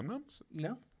 Newsroom Num Nums?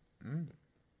 No.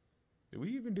 Did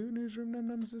we even do Newsroom Num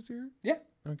Nums this year? Yeah.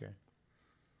 Okay.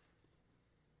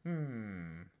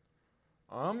 I'm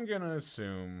going to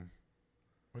assume...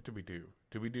 What did we do?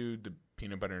 Did we do the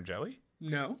peanut butter and jelly?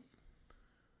 No.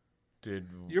 Did...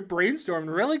 You're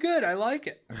brainstorming really good. I like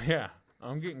it. Yeah.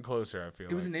 I'm getting closer, I feel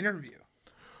It was an interview.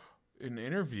 an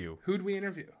interview. Who'd we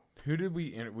interview? Who did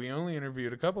we... We only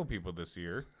interviewed a couple people this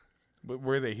year. But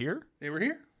were they here? They were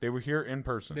here. They were here in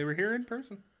person. They were here in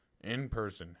person. In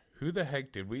person. Who the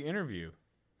heck did we interview?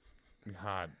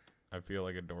 God, I feel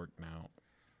like a dork now.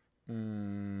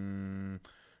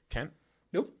 Kent?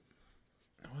 Nope.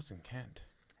 It wasn't Kent.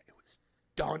 It was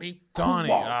Donnie. Donnie.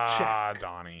 Kowalczyk.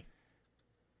 Donnie.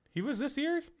 He was this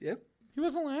year? Yep. He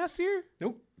wasn't last year?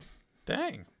 Nope.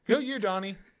 Dang. Go you,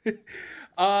 Donnie.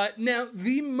 Now,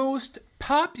 the most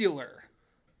popular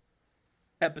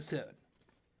episode.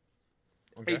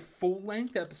 Okay. A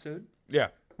full-length episode. Yeah.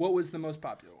 What was the most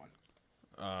popular one?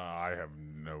 I have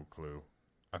no clue.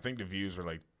 I think the views are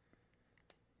like...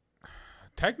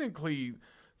 Technically,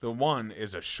 the one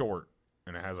is a short,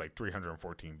 and it has like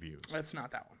 314 views. That's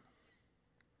not that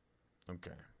one.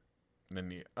 Okay. And then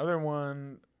the other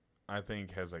one, I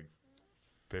think, has like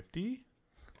 50?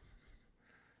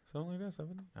 Something like that,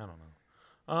 70? I don't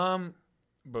know.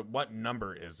 But what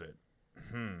number is it?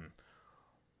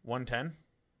 110?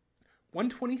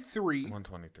 123.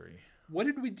 123. What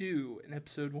did we do in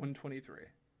episode 123?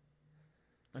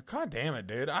 God damn it,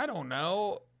 dude. I don't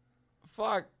know.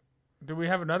 Fuck. Did we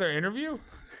have another interview?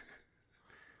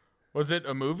 Was it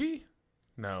a movie?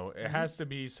 No, it has to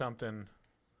be something.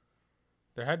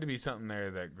 There had to be something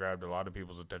there that grabbed a lot of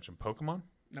people's attention. Pokemon?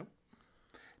 Nope.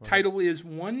 Title is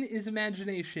One is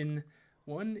Imagination,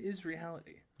 One is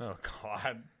Reality. Oh,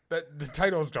 God. The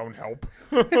titles don't help.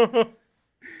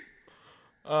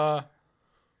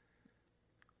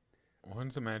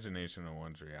 One's imagination and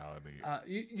one's reality.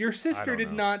 Your sister don't did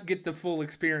know. not get the full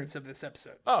experience of this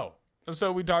episode. Oh,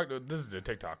 so we talked. This is the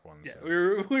TikTok one. Yeah,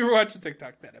 So. we were watching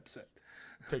TikTok that episode.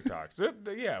 TikToks.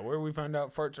 Yeah, where we find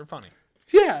out farts are funny.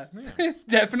 Yeah,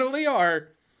 definitely are.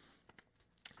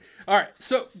 All right,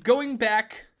 so going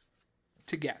back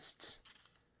to guests.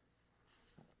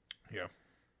 Yeah.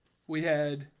 We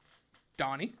had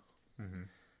Donnie. Mm-hmm.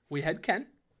 We had Ken.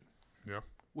 Yeah.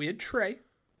 We had Trey.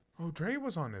 Oh, Dre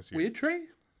was on this year. We had Trey.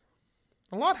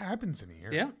 A lot happens in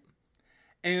here. Yeah.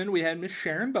 And we had Miss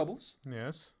Sharon Bubbles.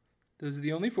 Yes. Those are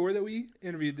the only 4 that we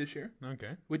interviewed this year.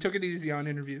 Okay. We took it easy on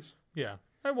interviews. Yeah.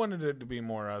 I wanted it to be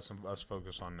more us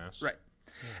focus on this. Right.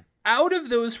 Out of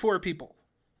those 4 people,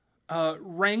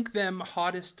 rank them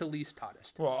hottest to least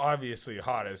hottest. Well, obviously,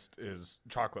 hottest is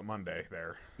Chocolate Monday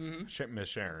there. Miss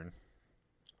Sharon.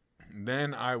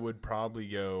 Then I would probably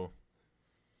go...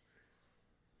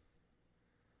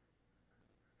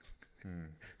 I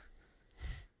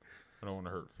don't want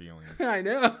to hurt feelings. I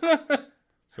know.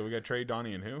 So we got Trey,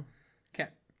 Donnie, and who?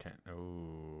 Kent.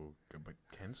 Oh, but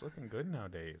Kent's looking good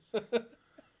nowadays.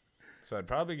 So I'd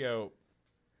probably go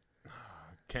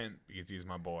Kent because he's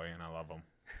my boy and I love him.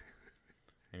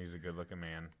 And he's a good-looking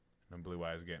man. And blue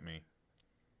eyes get me.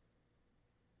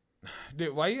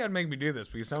 Dude, why you gotta make me do this?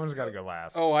 Because someone's got to go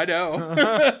last. Oh, I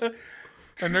know.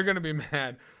 And they're going to be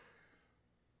mad.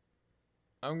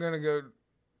 I'm going to go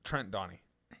Trent, Donnie.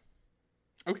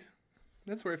 Okay.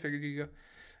 That's where I figured you'd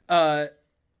go.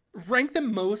 Rank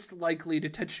them most likely to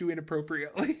touch you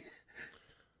inappropriately.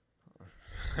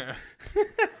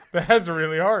 That's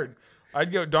really hard.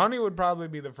 I'd go, Donnie would probably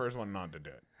be the first one not to do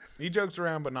it. He jokes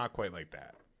around, but not quite like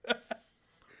that.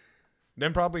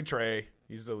 Then probably Trey.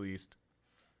 He's the least.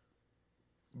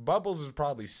 Bubbles is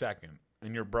probably second,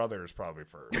 and your brother is probably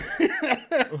first.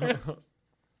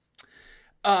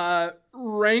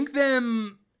 Rank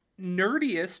them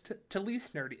nerdiest to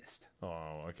least nerdiest.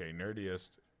 Oh, okay.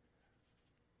 Nerdiest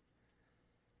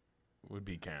would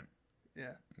be Kent.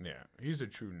 Yeah. Yeah, he's a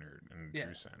true nerd in a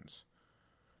true Yeah. sense.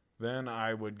 Then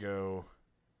I would go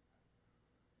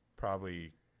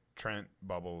probably Trent,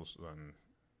 Bubbles, and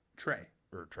Trey.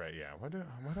 or Trey. Yeah, why do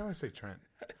I say Trent?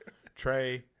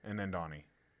 Trey, and then Donnie.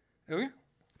 Okay.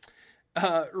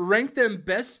 Rank them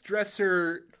best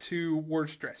dresser to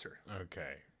worst dresser.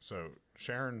 Okay, so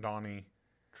Sharon, Donnie,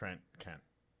 Trent, Kent.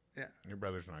 Yeah. Your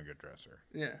brother's not a good dresser.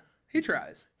 Yeah. He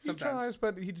tries. He Sometimes. tries,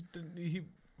 but he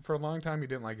for a long time he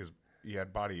didn't like he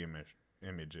had body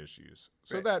image issues.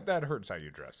 So Right. that hurts how you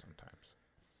dress sometimes.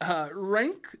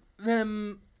 Rank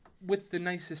them with the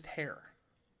nicest hair.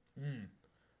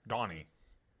 Donnie.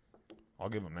 I'll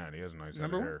give him that. He has a nice head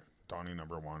Number of one? hair. Donnie,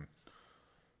 number 1.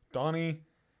 Donnie,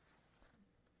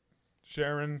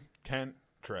 Sharon, Kent,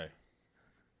 Trey.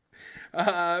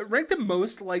 Rank them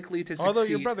most likely to succeed. Although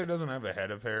your brother doesn't have a head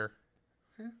of hair.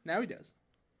 Now he does.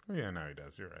 Oh, yeah, now he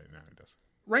does. You're right. Now he does.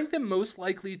 Rank them most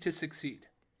likely to succeed.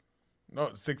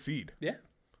 No, succeed. Yeah.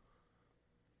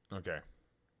 Okay.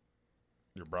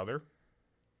 Your brother?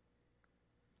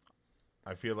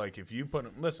 I feel like if you put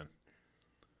him... Listen.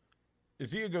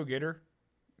 Is he a go-getter?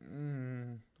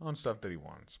 On stuff that he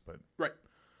wants, but... Right.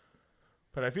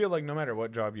 But I feel like no matter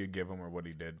what job you give him or what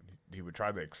he did, he would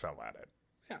try to excel at it.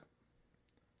 Yeah.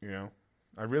 You know?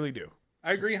 I really do.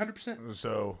 I agree 100%.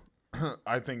 So,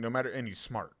 I think no matter... And he's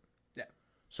smart. Yeah.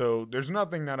 So, there's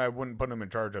nothing that I wouldn't put him in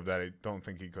charge of that I don't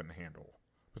think he couldn't handle.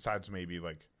 Besides maybe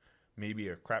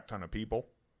a crap ton of people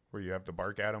where you have to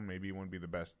bark at him. Maybe he wouldn't be the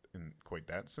best in quite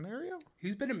that scenario.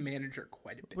 He's been a manager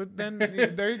quite a bit. But then,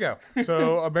 there you go.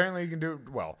 So, apparently you can do it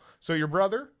well. So, your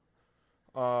brother,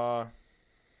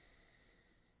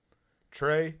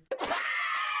 Trey,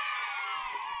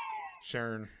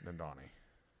 Sharon, and Donnie.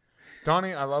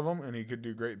 Donnie, I love him, and he could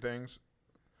do great things.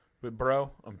 But,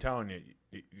 bro, I'm telling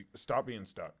you, stop being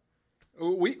stuck.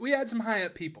 We had some high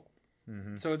up people,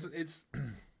 so it's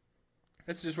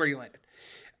that's just where you landed.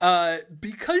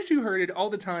 Because you heard it all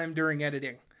the time during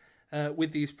editing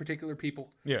with these particular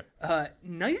people. Yeah.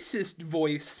 Nicest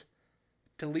voice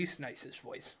to least nicest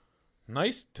voice.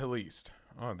 Nice to least.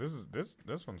 Oh, this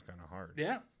one's kind of hard.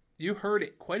 Yeah, you heard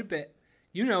it quite a bit.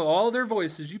 You know all their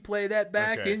voices. You play that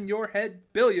back Okay. in your head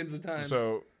billions of times.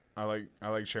 So I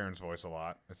like Sharon's voice a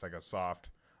lot. It's like a soft.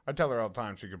 I tell her all the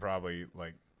time she could probably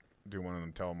like do one of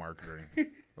them telemarketing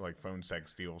like phone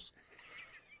sex deals.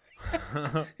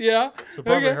 yeah, So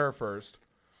probably okay. her first.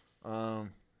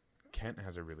 Kent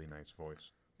has a really nice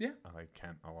voice. Yeah. I like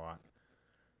Kent a lot.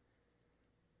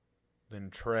 Then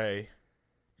Trey,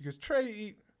 because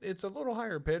Trey, it's a little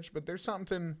higher pitch, but there's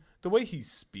something the way he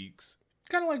speaks.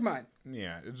 Kind of like mine.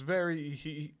 Yeah, it's very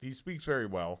he speaks very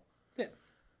well. Yeah.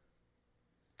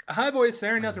 A high voice,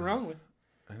 there ain't nothing wrong with.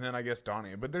 And then I guess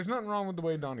Donnie, but there's nothing wrong with the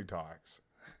way Donnie talks.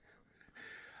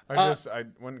 I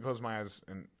wouldn't close my eyes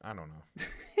and I don't know.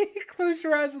 Close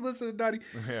your eyes and listen to Donnie.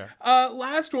 Yeah.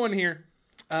 Last one here.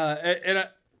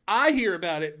 I hear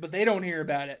about it, but they don't hear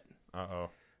about it.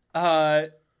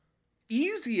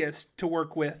 Easiest to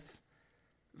work with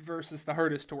versus the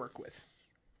hardest to work with.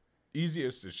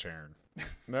 Easiest is Sharon.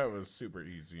 That was super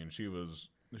easy, and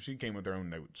she came with her own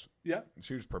notes. Yeah.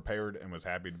 She was prepared and was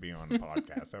happy to be on the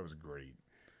podcast. That was great.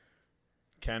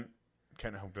 Kent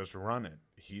helped us run it.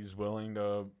 He's willing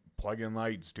to plug in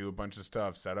lights, do a bunch of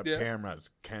stuff, set up Yeah. cameras.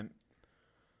 Kent,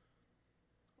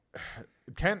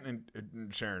 Kent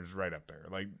and Sharon's right up there.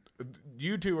 Like,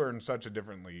 you two are in such a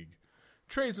different league.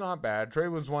 Trey's not bad. Trey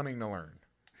was wanting to learn.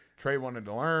 Trey wanted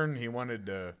to learn. He wanted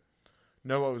to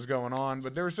know what was going on.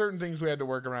 But there were certain things we had to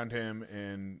work around him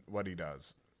and what he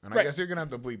does. And I guess you're going to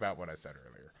have to bleep out what I said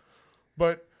earlier.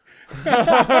 But...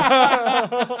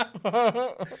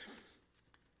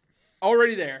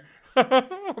 Already there.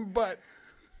 But...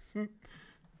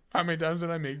 How many times did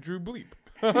I make Drew bleep?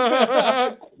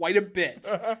 Quite a bit.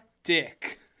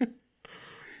 Dick.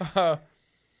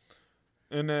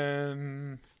 And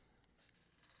then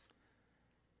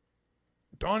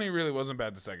Donnie really wasn't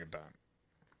bad the second time.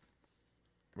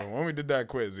 But when we did that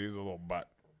quiz, he was a little butt.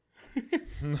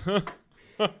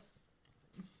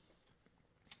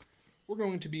 We're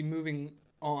going to be moving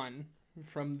on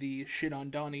from the shit on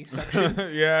Donnie section.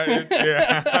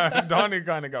 Yeah. Donnie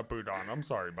kind of got pooed on. I'm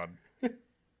sorry, bud.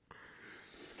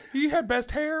 He had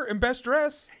best hair and best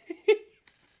dress.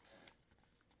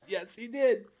 Yes, he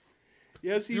did.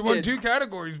 Yes, he did. You won 2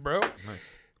 categories, bro. Nice.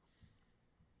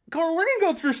 Carl, we're going to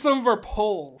go through some of our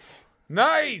polls.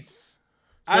 Nice.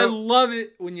 I love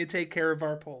it when you take care of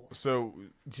our polls. So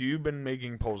you've been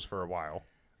making polls for a while.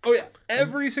 Oh, yeah.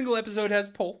 Every single episode has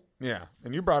a poll. Yeah.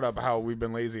 And you brought up how we've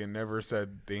been lazy and never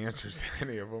said the answers to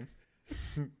any of them.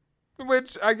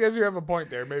 Which, I guess you have a point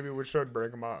there. Maybe we should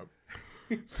bring them up.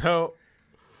 So,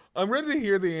 I'm ready to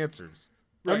hear the answers.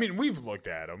 Right. I mean, we've looked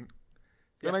at them.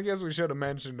 Yeah. And I guess we should have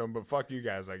mentioned them, but fuck you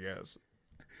guys, I guess.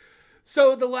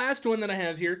 So, the last one that I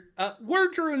have here.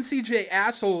 Were Drew and CJ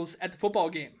assholes at the football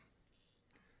game?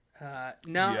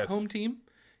 Not home team?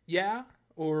 Yeah.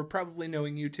 Or probably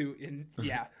knowing you two in,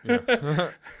 yeah.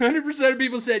 100% of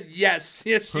people said, yes,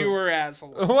 you were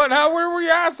assholes. What? How were we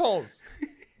assholes?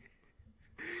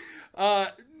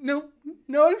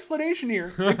 No explanation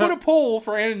here. They put a poll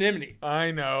for anonymity.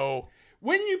 I know.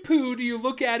 When you poo, do you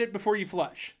look at it before you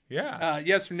flush? Yeah.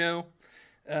 Yes or no?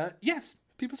 Yes.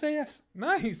 People say yes.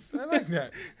 Nice. I like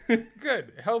that.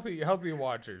 Good. Healthy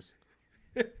watchers.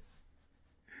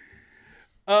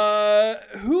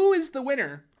 Who is the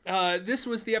winner? This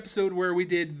was the episode where we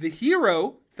did the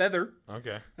hero, Feather,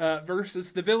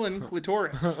 versus the villain,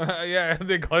 Clitoris. Yeah,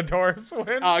 the Clitoris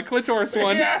win. Clitoris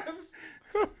won. Yes.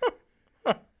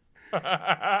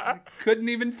 Couldn't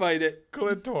even fight it.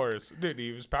 Clitoris. Dude,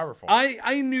 he was powerful.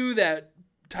 I knew that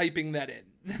typing that in.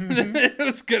 It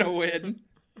was going to win.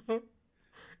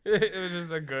 It was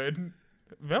just a good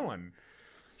villain.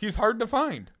 He's hard to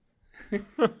find.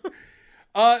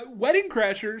 Wedding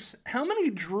Crashers. How many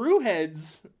Drew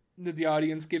heads did the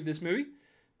audience give this movie?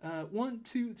 1,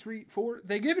 2, 3, 4.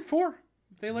 They gave it 4.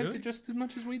 They liked it just as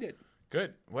much as we did.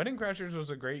 Good. Wedding Crashers was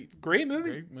a great movie.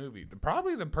 Great movie.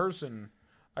 Probably the person.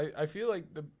 I feel like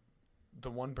the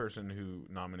one person who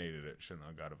nominated it shouldn't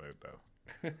have got a vote though.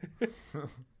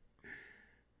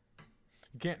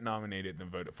 You can't nominate it and then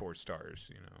vote it 4 stars.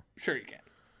 You know. Sure you can.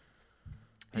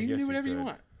 You can do whatever you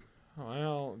want.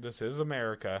 Well, this is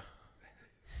America.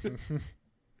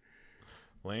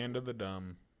 Land of the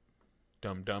dumb.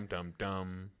 Dumb, dumb, dumb,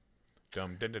 dumb.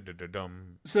 Dumb, da, da, da, da,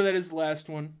 dumb. So that is the last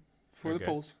one for the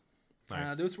polls.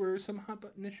 Nice. Those were some hot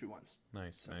button issue ones.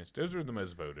 Nice. Those were the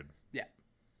most voted. Yeah.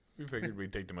 We figured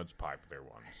we'd take the most popular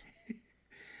ones.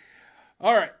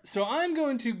 All right. So I'm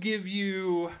going to give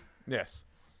you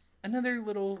another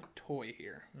little toy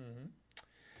here. Mm-hmm.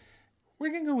 We're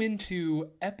going to go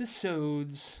into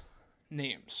episodes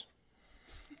names.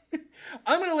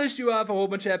 I'm going to list you off a whole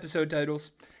bunch of episode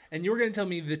titles, and you're going to tell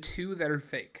me the 2 that are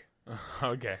fake.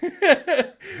 Okay.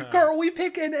 Carl, we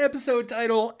pick an episode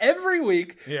title every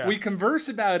week. Yeah. We converse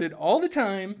about it all the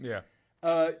time. Yeah.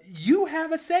 You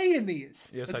have a say in these.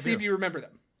 Yes, Let's see if you remember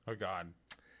them. Oh, God.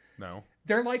 No.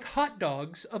 They're like hot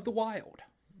dogs of the wild.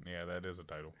 Yeah, that is a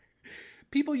title.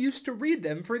 People used to read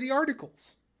them for the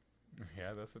articles.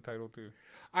 Yeah, that's a title, too.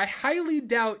 I highly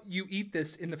doubt you eat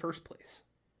this in the first place.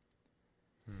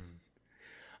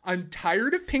 I'm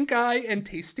tired of pink eye and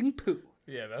tasting poo.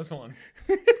 Yeah, that's one.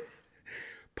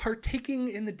 Partaking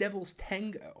in the devil's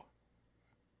tango.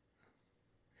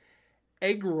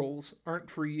 Egg rolls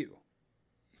aren't for you.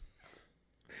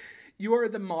 You are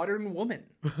the modern woman.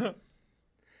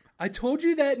 I told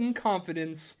you that in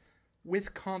confidence,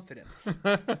 with confidence.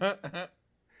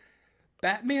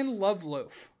 Batman Love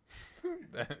Loaf.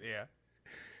 Yeah.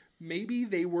 Maybe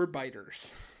they were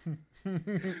biters.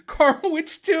 Carl,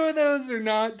 which 2 of those are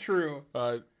not true?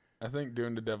 I think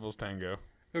doing the Devil's Tango.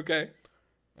 Okay.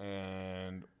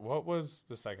 And what was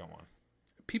the second one?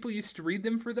 People used to read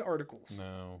them for the articles.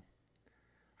 No.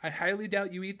 I highly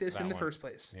doubt you eat this in the first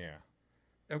place. Yeah.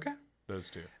 Okay.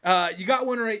 Those 2. You got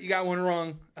one right. You got one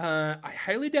wrong. I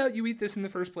highly doubt you eat this in the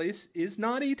first place is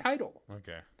not a title.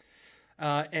 Okay.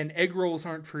 and egg rolls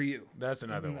aren't for you. That's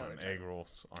another Another one. title. Egg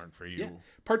rolls aren't for you. Yeah.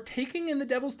 Partaking in the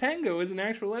Devil's Tango is an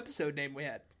actual episode name we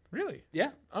had. Really?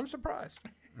 Yeah. I'm surprised.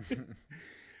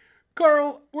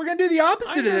 Carl, we're going to do the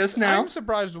opposite of this now. I'm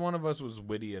surprised one of us was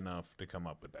witty enough to come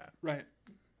up with that. Right.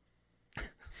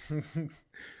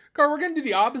 Carl, we're going to do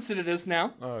the opposite of this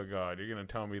now. Oh, God. You're going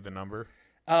to tell me the number?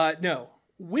 No.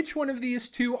 Which one of these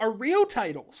two are real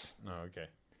titles? Oh, okay.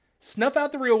 Snuff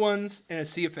out the real ones in a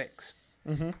sea of fakes.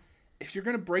 If you're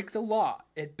going to break the law,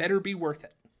 it better be worth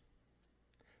it.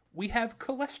 We have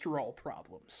cholesterol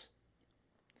problems.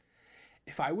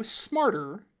 If I was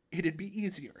smarter, it'd be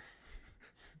easier.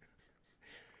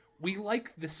 We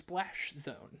like the splash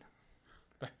zone.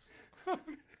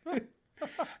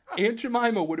 Aunt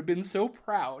Jemima would have been so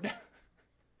proud.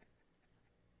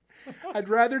 I'd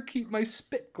rather keep my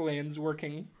spit glands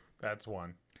working. That's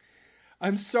one.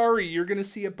 I'm sorry, you're going to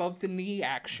see above the knee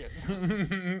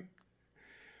action.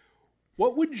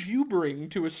 What would you bring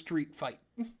to a street fight?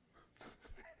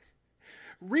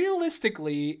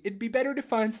 Realistically, it'd be better to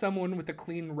find someone with a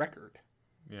clean record.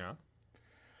 Yeah.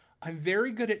 I'm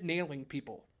very good at nailing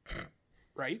people.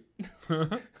 Right? Carl,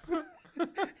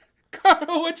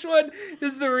 which one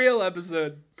is the real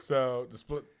episode? So, the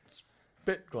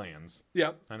spit glands.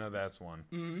 Yep. I know that's one.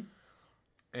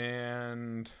 Mm-hmm.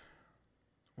 And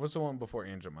what's the one before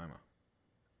Aunt Jemima?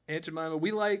 Aunt Jemima,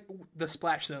 we like the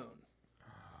splash zone.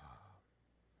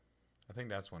 I think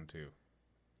that's one too,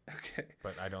 Okay.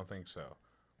 but I don't think so.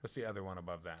 What's the other one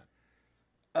above that?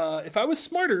 If I was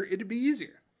smarter, it'd be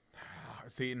easier.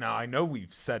 See, now I know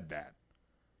we've said that.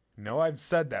 No, I've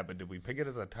said that, but did we pick it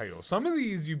as a title? Some of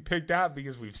these you picked out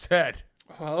because we've said.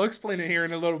 Well, I'll explain it here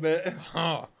in a little bit.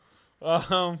 Oh.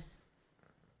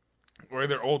 Or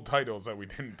they're old titles that we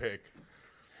didn't pick.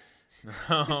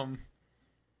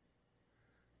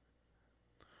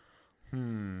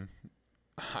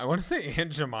 I want to say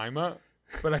Aunt Jemima,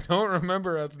 but I don't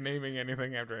remember us naming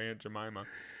anything after Aunt Jemima.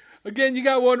 Again, you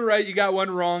got one right, you got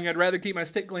one wrong. I'd rather keep my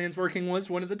spit glands working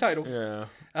was one of the titles. Yeah.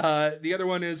 The other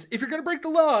one is, if you're going to break the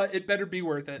law, it better be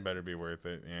worth it. Better be worth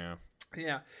it,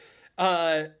 yeah.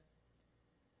 Yeah.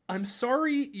 I'm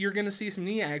sorry you're going to see some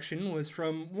knee action was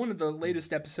from one of the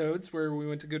latest episodes where we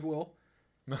went to Goodwill.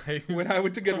 Nice. When I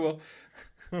went to Goodwill.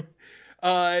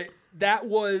 That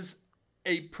was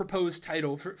a proposed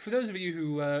title. For those of you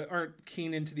who aren't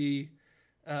keen into the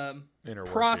Inner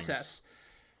process,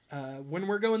 when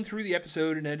we're going through the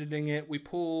episode and editing it, we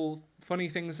pull funny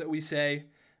things that we say,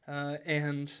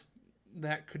 and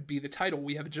that could be the title.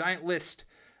 We have a giant list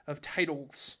of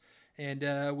titles,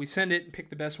 and we send it and pick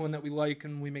the best one that we like,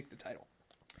 and we make the title.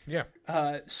 Yeah.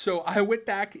 So I went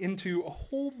back into a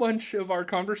whole bunch of our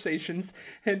conversations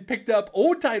and picked up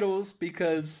old titles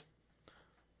because,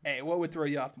 hey, what would throw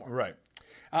you off more? Right.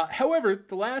 However,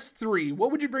 the last three, what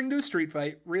would you bring to a street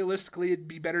fight? Realistically, it'd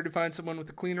be better to find someone with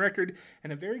a clean record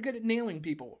and a very good at nailing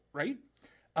people, right?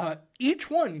 Each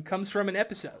one comes from an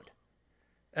episode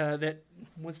that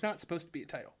was not supposed to be a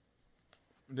title.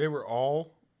 They were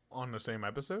all on the same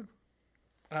episode?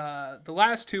 The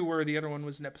last two were, the other one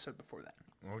was an episode before that.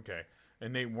 Okay.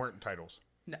 And they weren't titles?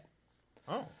 No.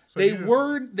 Oh. So They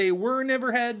were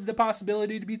never had the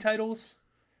possibility to be titles.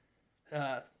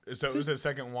 So it was a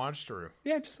second watch through?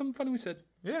 Yeah, just something funny we said.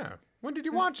 Yeah. When did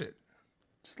you watch it?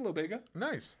 Just a little bit ago.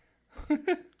 Nice.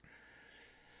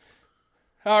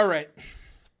 All right.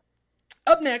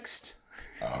 Up next,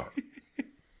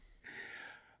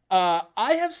 I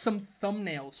have some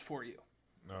thumbnails for you.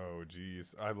 Oh,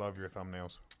 geez. I love your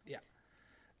thumbnails. Yeah.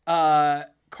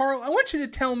 Carl, I want you to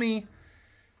tell me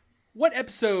what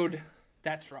episode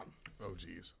that's from. Oh,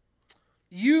 geez.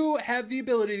 You have the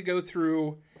ability to go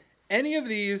through any of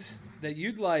these that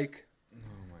you'd like.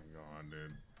 Oh, my God,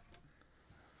 dude.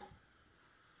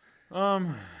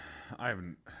 I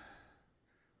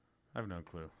have no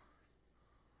clue.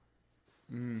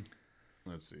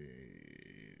 Let's see.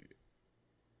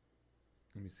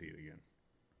 Let me see it again.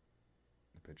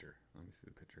 The picture. Let me see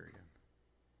the picture again.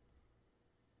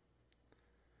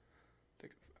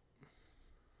 Take a sec.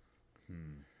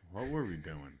 What were we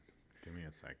doing? Give me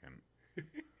a second.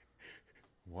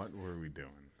 What were we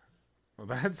doing? Well,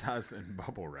 that's us in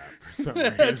bubble wrap for some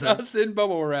reason. That's us in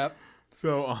bubble wrap.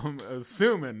 So I'm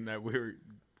assuming that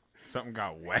something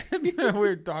got wet. We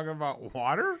were talking about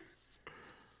water.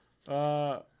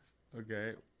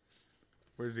 Okay.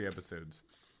 Where's the episodes?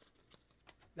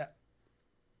 That.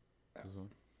 This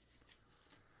one?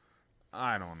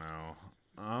 I don't know.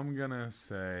 I'm gonna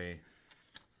say.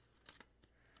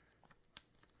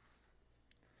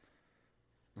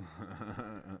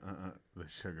 The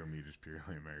sugar meat is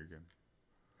purely American.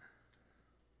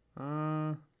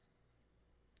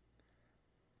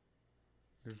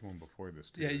 There's one before this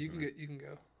too. Yeah, isn't you can it? you can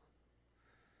go.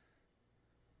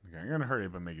 Okay, I'm gonna hurry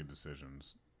up and make a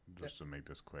decisions just to make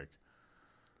this quick.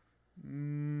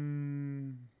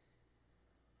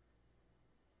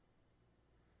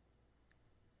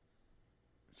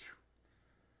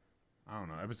 I don't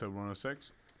know. Episode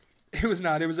 106. It was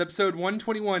not. It was episode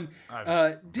 121.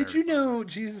 Did you know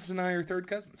Jesus and I are third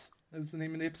cousins? That was the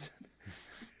name of the episode.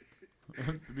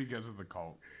 Because of the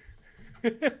cult.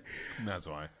 That's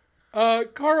why.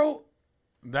 Carl.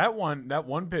 That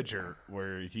one picture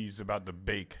where he's about to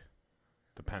bake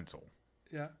the pencil.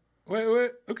 Yeah.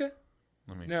 Wait. Okay.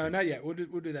 Let me No, see. not yet. We'll do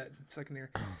that in a second here.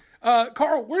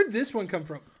 Carl, where did this one come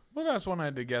from? Well, that's when I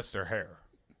had to guess their hair.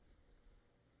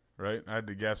 Right? I had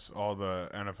to guess all the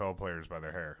NFL players by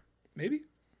their hair. Maybe.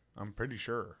 I'm pretty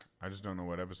sure. I just don't know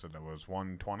what episode that was.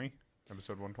 120?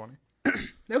 Episode 120?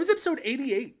 That was episode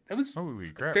 88. That was Holy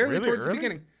crap. fairly Really towards early? the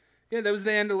beginning. Yeah, that was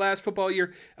the end of last football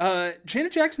year.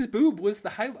 Janet Jackson's boob was the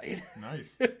highlight.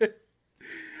 Nice.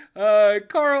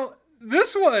 Carl,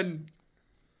 this one.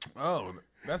 Oh,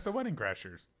 that's the Wedding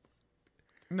Crashers.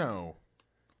 No.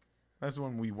 That's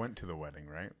when we went to the wedding,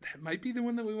 right? That might be the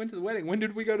one that we went to the wedding. When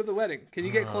did we go to the wedding? Can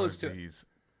you get close to it? Jeez.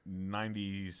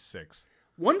 96.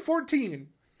 114.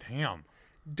 Damn.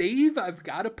 Dave, I've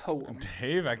got a poem.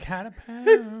 Dave, I got a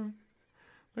pen.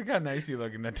 Look how nice you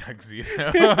look in that tuxedo.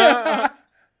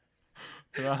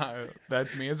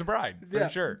 That's me as a bride, for Yeah,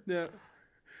 sure. Yeah.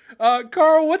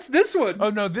 Carl, what's this one?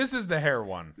 Oh, no, this is the hair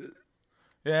one.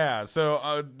 Yeah,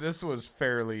 so this was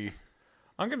fairly...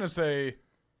 I'm going to say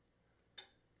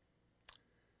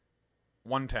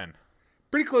 110.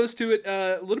 Pretty close to it.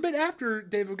 A little bit after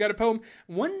Dave, I've got a poem.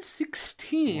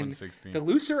 116. 116. The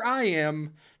looser I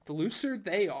am, the looser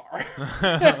they are.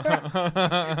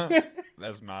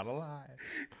 That's not a lie.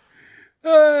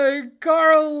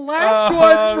 Carl, last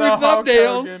one for Hulk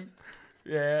thumbnails.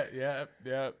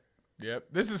 Hogan. Yep.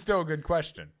 This is still a good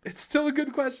question. It's still a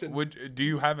good question. Do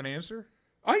you have an answer?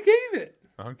 I gave it.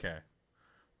 Okay.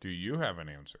 Do you have an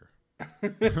answer?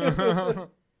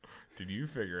 Did you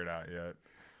figure it out yet?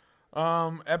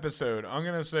 Episode. I'm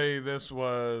gonna say this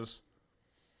was.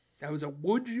 That was a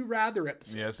Would You Rather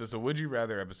episode. Yes, it's a Would You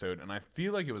Rather episode, and I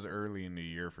feel like it was early in the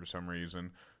year for some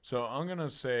reason. So I'm gonna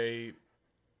say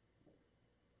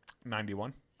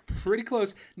 91. Pretty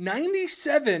close.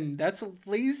 97. That's a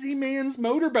lazy man's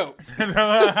motorboat.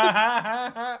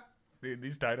 Dude,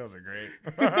 these titles are great.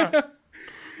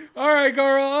 All right,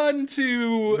 Carl, on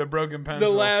to The broken pencil.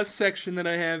 the last section that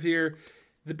I have here.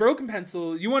 The broken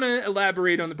pencil. You want to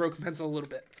elaborate on the broken pencil a little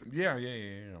bit? Yeah.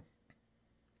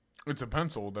 It's a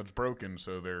pencil that's broken,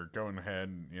 so they're going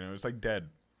ahead. It's like dead.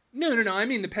 No. I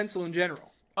mean the pencil in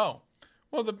general. Oh,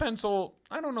 well, the pencil.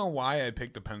 I don't know why I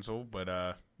picked the pencil, but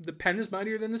The pen is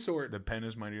mightier than the sword. the pen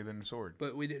is mightier than the sword.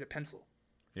 But we did a pencil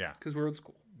Yeah, because we're old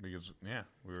school. because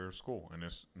we were in school, and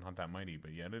it's not that mighty,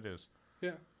 but yet it is.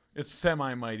 Yeah. It's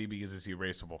semi-mighty because it's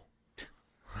erasable.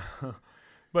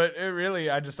 But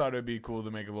I just thought it'd be cool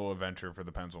to make a little adventure for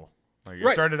the pencil. Like it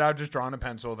Right. started out just drawing a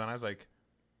pencil, then I was like,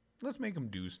 let's make him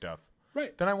do stuff.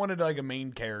 Right. Then I wanted like a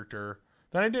main character.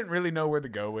 Then I didn't really know where to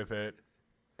go with it.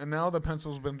 And now the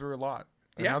pencil's been through a lot.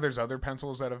 And Yeah. now there's other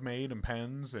pencils that I've made and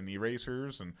pens and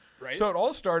erasers. And Right. so it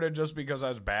all started just because I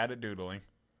was bad at doodling.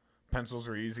 Pencils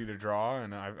are easy to draw,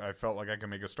 and I felt like I could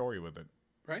make a story with it.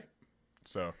 Right.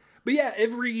 So But yeah,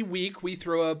 every week we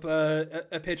throw up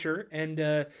a picture,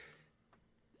 and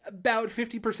about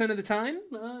 50% of the time,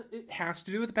 it has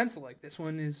to do with a pencil. Like this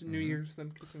one is New Year's,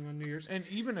 them kissing on New Year's. And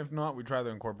even if not, we try to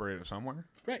incorporate it somewhere.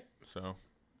 Right. So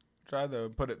try to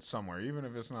put it somewhere, even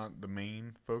if it's not the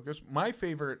main focus. My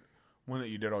favorite one that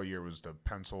you did all year was the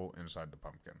pencil inside the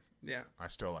pumpkin. Yeah. I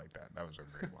still like that. That was a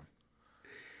great one.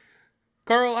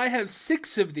 Carl, I have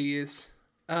 6 of these.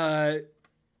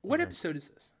 What episode is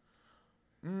this?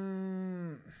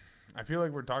 I feel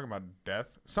like we're talking about death.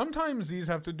 Sometimes these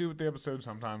have to do with the episode.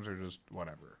 Sometimes they're just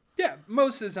whatever. Yeah,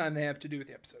 most of the time they have to do with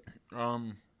the episode.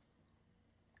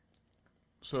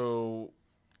 So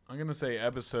I'm going to say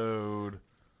episode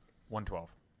 112.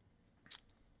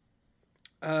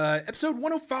 Episode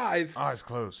 105 Ah, it's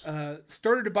close.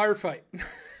 started a bar fight.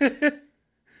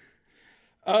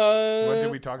 What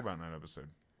did we talk about in that episode?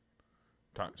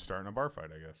 Starting a bar fight,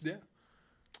 I guess.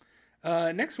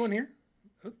 Yeah. Next one here.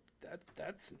 Oh,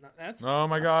 that's Oh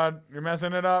my God, you're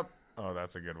messing it up. Oh,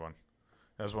 that's a good one.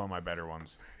 That's one of my better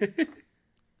ones.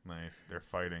 Nice. They're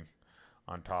fighting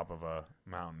on top of a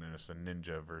mountain, and it's a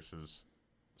ninja versus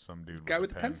some dude guy with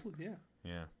with a the pen. pencil. Yeah.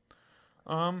 Yeah.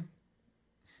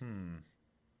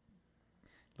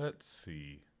 Let's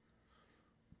see.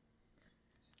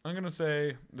 I'm gonna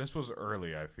say this was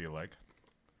early. I feel like,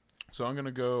 so I'm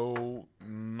gonna go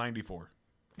 94.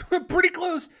 Pretty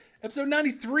close. Episode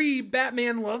 93,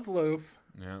 Batman Love Loaf.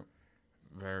 Yeah,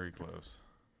 very close.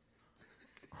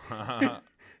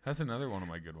 That's another one of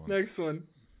my good ones. Next one.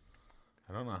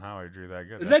 I don't know how I drew that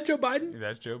good. Is that Joe Biden?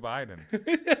 That's Joe Biden.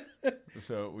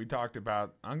 So we talked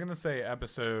about, I'm going to say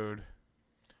episode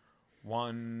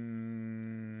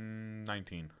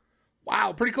 119.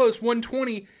 Wow, pretty close.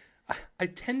 120. I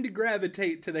tend to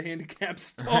gravitate to the handicap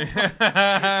stall.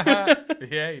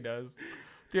 Yeah, he does.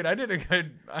 Dude, I did a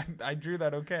good, I drew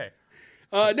that okay.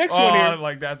 Next one here.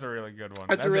 Like that's a really good one.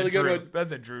 That's a really good one.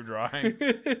 That's a Drew drawing.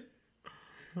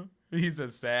 He's a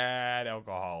sad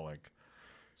alcoholic.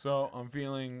 So I'm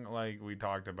feeling like we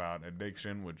talked about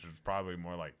addiction, which is probably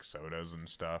more like sodas and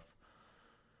stuff,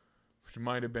 which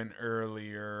might have been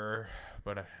earlier,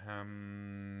 but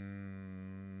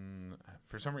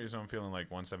for some reason I'm feeling like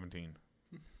 117.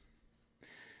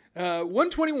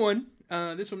 121.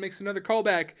 This one makes another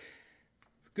callback.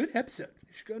 Good episode.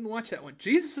 You should go ahead and watch that one.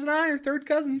 Jesus and I are third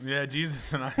cousins. Yeah,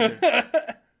 Jesus and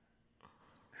I.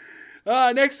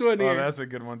 Next one here. Oh, that's a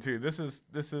good one too. This is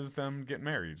them getting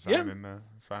married, signing the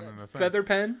thing. Feather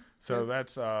pen. So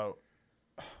that's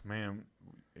man,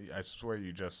 I swear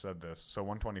you just said this. So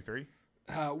 123?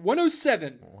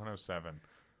 107. 107.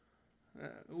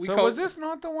 So was this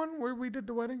not the one where we did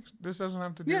the weddings? This doesn't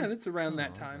have to do. Yeah, that's around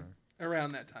that time. Okay.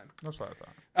 Around that time. That's what I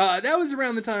thought. That was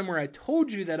around the time where I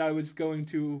told you that I was going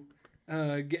to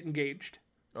get engaged.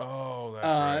 Oh, that's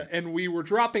right. And we were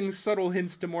dropping subtle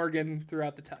hints to Morgan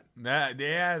throughout the time.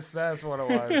 Yes, that's what it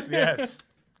was. Yes.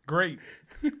 Great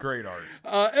art.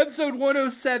 Episode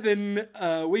 107,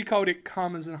 we called it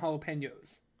Commas and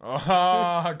Jalapenos.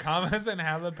 Oh, commas and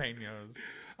jalapenos.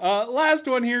 Last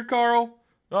one here, Carl.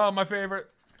 Oh, my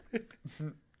favorite.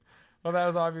 Well, that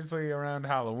was obviously around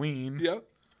Halloween. Yep.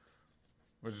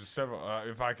 Which is several.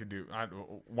 If I could do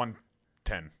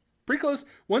 110. Pretty close.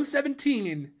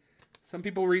 117. Some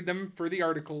people read them for the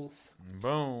articles.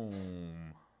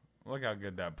 Boom. Look how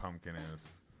good that pumpkin is.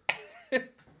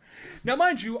 Now,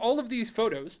 mind you, all of these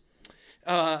photos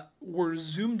were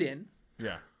zoomed in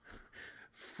Yeah.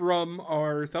 from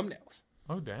our thumbnails.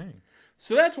 Oh, dang.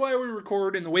 So that's why we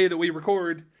record in the way that we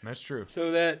record. That's true.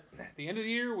 So that at the end of the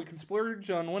year, we can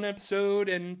splurge on one episode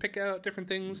and pick out different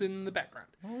things in the background.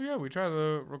 Oh, yeah. We try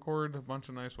to record a bunch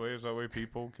of nice ways. That way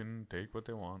people can take what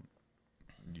they want.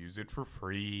 Use it for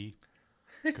free.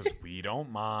 Because we don't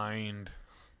mind.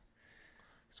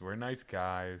 Because we're nice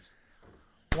guys.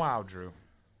 Wow, Drew.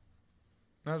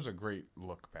 That was a great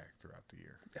look back throughout the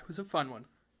year. That was a fun one.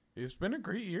 It's been a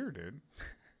great year, dude.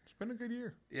 It's been a good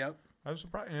year. Yep. I was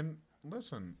surprised. And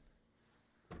listen,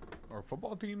 our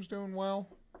football team's doing well.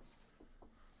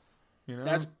 You know?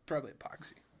 That's probably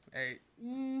epoxy. Hey.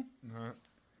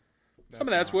 That's Some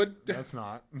of that's not. wood. That's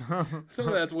not. Some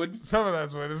of that's wood. Some of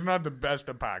that's wood. It's not the best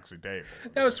epoxy table.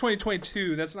 That was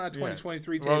 2022. That's not a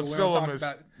 2023 table. Well, it's We're still not talking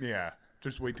about. Yeah.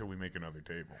 Just wait till we make another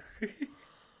table.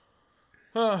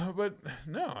 But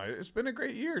no, it's been a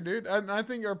great year, dude. I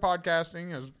think our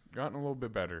podcasting has gotten a little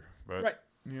bit better. But Right.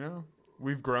 you know,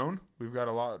 we've grown. We've got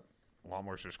a lot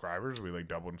more subscribers. We like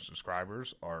doubled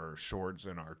subscribers. Our shorts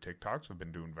and our TikToks have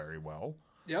been doing very well.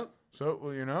 Yep. So,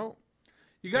 well, you know,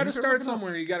 You got to Things are start looking up.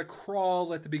 somewhere. You got to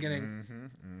crawl at the beginning.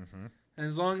 And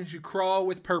as long as you crawl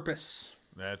with purpose.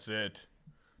 that's it.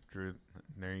 Drew,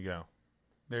 there you go.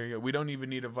 There you go. We don't even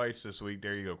need advice this week.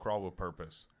 There you go. Crawl with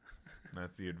purpose.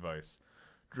 That's the advice.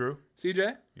 Drew,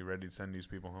 CJ? you ready to send these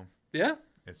people home? Yeah.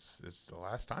 It's the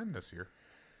last time this year.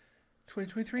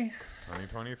 2023.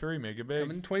 2023. Make it big.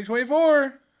 Coming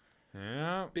 2024.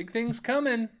 Yeah. Big things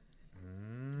coming.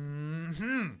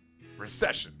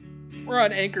 Recession. We're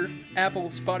on Anchor, Apple,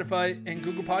 Spotify, and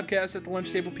Google Podcasts at the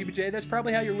Lunch Table PBJ. That's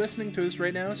probably how you're listening to us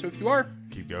right now. So if you are,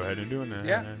 Go ahead and doing that.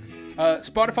 Yeah.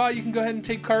 Spotify, you can go ahead and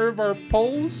take care of our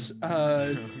polls.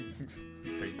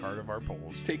 Take cart of our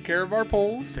polls. Take care of our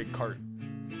polls. Take cart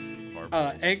of our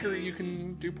polls. Anchor, you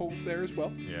can do polls there as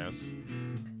well. Yes.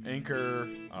 Anchor,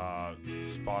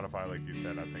 Spotify, like you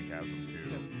said, I think has them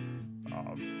too.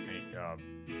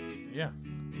 Yeah.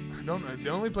 The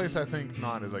only place I think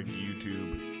not is like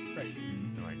YouTube, Right.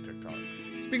 and like TikTok.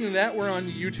 Speaking of that, we're on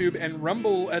YouTube and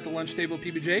Rumble at the Lunch Table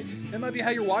PBJ. That might be how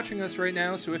you're watching us right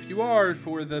now. So if you are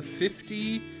for the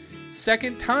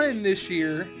 52nd time this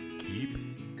year,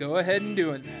 go ahead and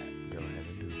doing that. Go ahead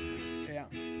and do that. Yeah.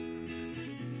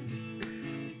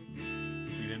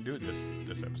 We didn't do it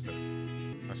this episode.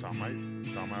 I saw my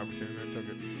opportunity and took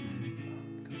it.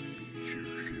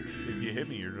 If you hit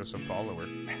me, you're just a follower.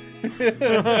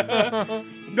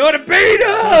 Not a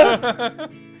beta!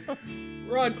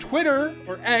 We're on Twitter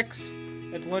or X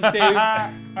at lunch table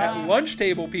at lunch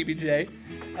table PBJ.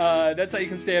 That's how you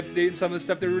can stay up to date on some of the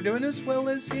stuff that we're doing, as well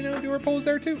as do our polls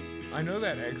there too. I know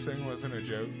that X thing wasn't a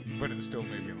joke, but it still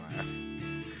made me laugh.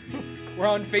 We're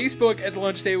on Facebook at the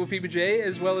Lunch Table PBJ,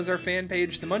 as well as our fan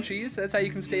page, The Munchies. That's how you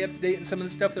can stay up to date on some of the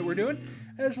stuff that we're doing,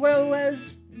 as well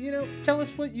as tell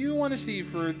us what you want to see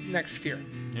for next year.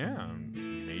 Yeah,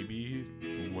 maybe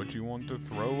what you want to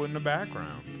throw in the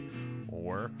background,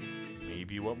 or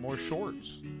maybe what more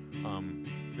shorts.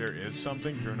 There is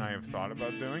something Drew and I have thought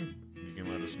about doing. You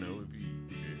can let us know if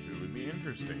it would be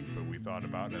interesting. But we thought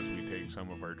about as we take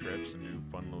some of our trips and do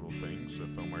fun little things to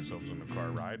film ourselves in the car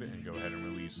ride and go ahead and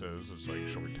release those as like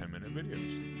short 10-minute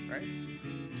videos. Right?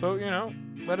 So,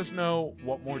 let us know,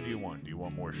 what more do you want? Do you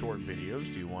want more short videos?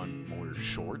 Do you want more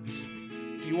shorts?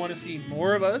 Do you want to see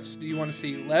more of us? Do you want to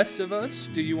see less of us?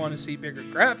 Do you want to see bigger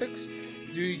graphics?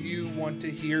 Do you want to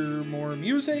hear more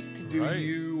music? Do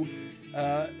you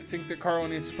think that Carl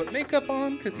needs to put makeup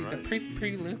on because he's a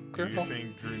pretty little girl? Do you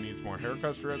think Drew needs more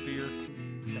haircuts throughout the year?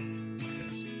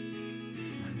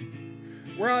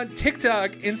 We're on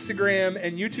TikTok, Instagram,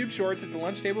 and YouTube Shorts at the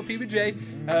Lunch Table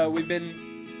PBJ. We've been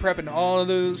prepping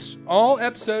all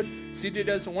episode. CJ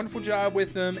does a wonderful job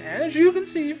with them, as you can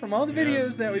see from all the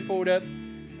videos that we pulled up.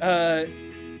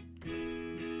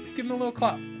 Give him a little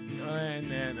clap.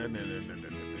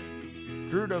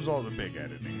 Drew does all the big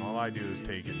editing. All I do is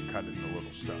take it and cut it into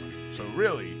little stuff. So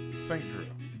really, thank Drew.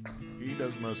 He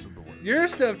does most of the work. Your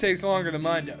stuff takes longer than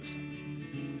mine does.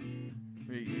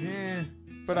 Yeah,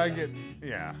 but sometimes.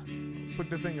 But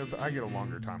the thing is, I get a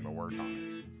longer time to work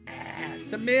on it.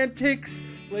 Semantics,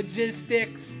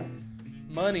 logistics,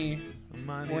 money.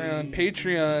 We're on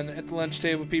Patreon at the Lunch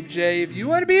Table PBJ. If you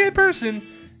want to be a person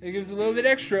that gives a little bit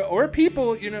extra, or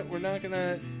people, we're not going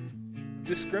to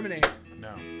discriminate.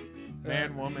 No.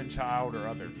 Man, woman, child, or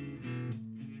other.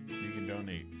 You can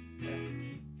donate. Yeah.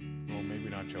 Well, maybe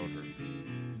not children.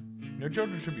 No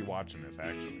children should be watching this,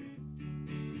 actually.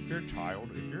 If you're a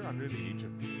child, if you're under the age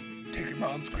of take your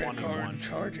mom's credit card and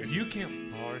charge it. If you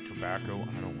can't buy tobacco,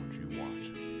 I don't want you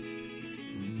watching.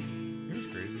 It was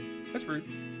crazy. That's rude.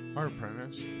 Our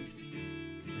apprentice,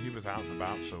 he was out and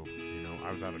about, so,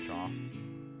 I was out of chalk.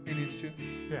 He needs to?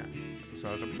 Yeah. So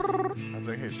I was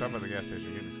like, hey, stop at the gas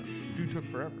station, give me some. Dude took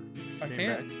forever.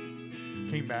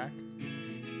 Came back.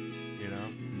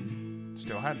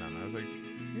 Still had none. I was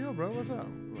like, bro, what's up?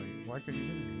 Like, why couldn't you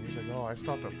give me? He's like, oh, I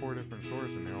stopped at 4 different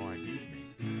stores and they all ID'd me.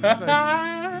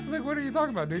 I was like, what are you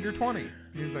talking about, dude? You're 20.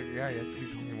 He's like, yeah, you have to be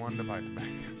 21 to buy tobacco.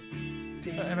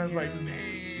 Damn. And I was like,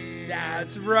 dang.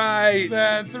 That's right.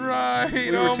 That's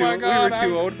right. My God. We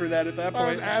were too old for that at that point. I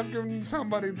was asking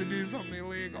somebody to do something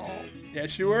illegal.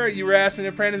 Yes, you were. You were asking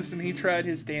an apprentice, and he tried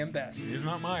his damn best. He's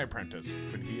not my apprentice,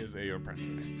 but he is a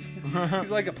apprentice.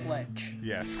 He's like a pledge.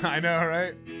 Yes, I know,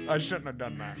 right? I shouldn't have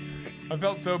done that. I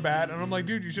felt so bad, and I'm like,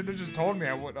 dude, you should have just told me.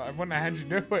 I wouldn't have had you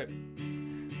do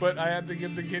it. But I had to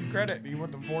give the kid credit. He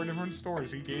went to 4 different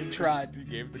stores. He gave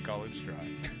the college try.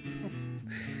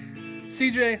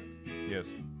 CJ.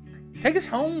 Yes. Take us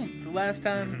home for the last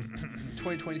time in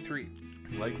 2023.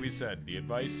 Like we said, the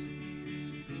advice: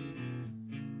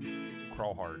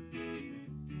 crawl hard.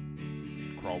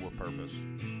 Crawl with purpose.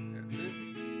 That's it.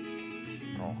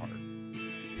 Crawl hard.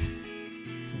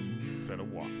 Instead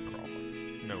of walk, crawl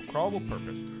hard. No, crawl with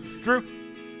purpose. Drew,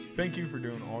 thank you for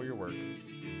doing all your work.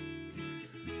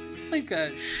 It's like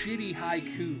a shitty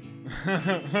haiku.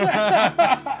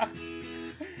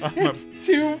 It's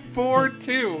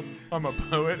 242. I'm a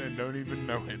poet and don't even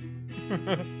know it.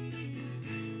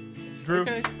 Drew.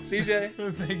 Okay,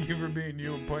 CJ. Thank you for being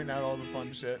you and pointing out all the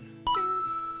fun shit.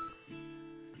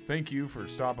 Thank you for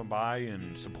stopping by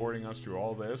and supporting us through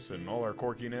all this and all our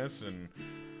quirkiness and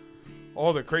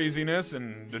all the craziness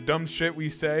and the dumb shit we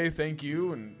say. Thank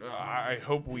you, and I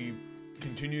hope we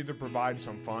continue to provide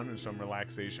some fun and some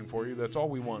relaxation for you. That's all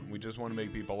we want. We just want to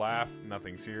make people laugh.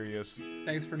 Nothing serious.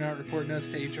 Thanks for not reporting us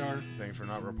to HR. Thanks for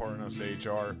not reporting us to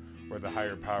HR or the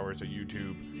higher powers at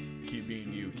YouTube. Keep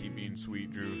being you. Keep being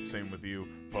sweet, Drew. Same with you.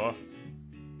 Puh.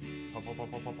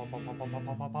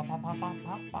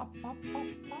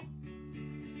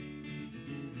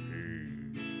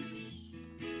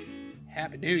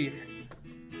 Happy New Year.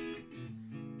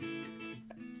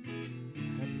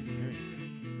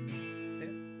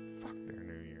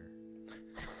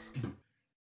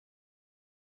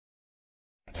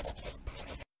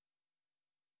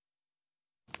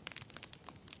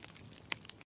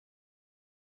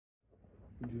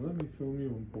 Would you let me film you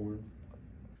on porn?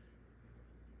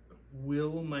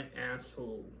 Will my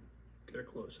asshole get a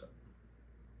close-up?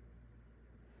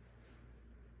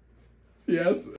 Yes.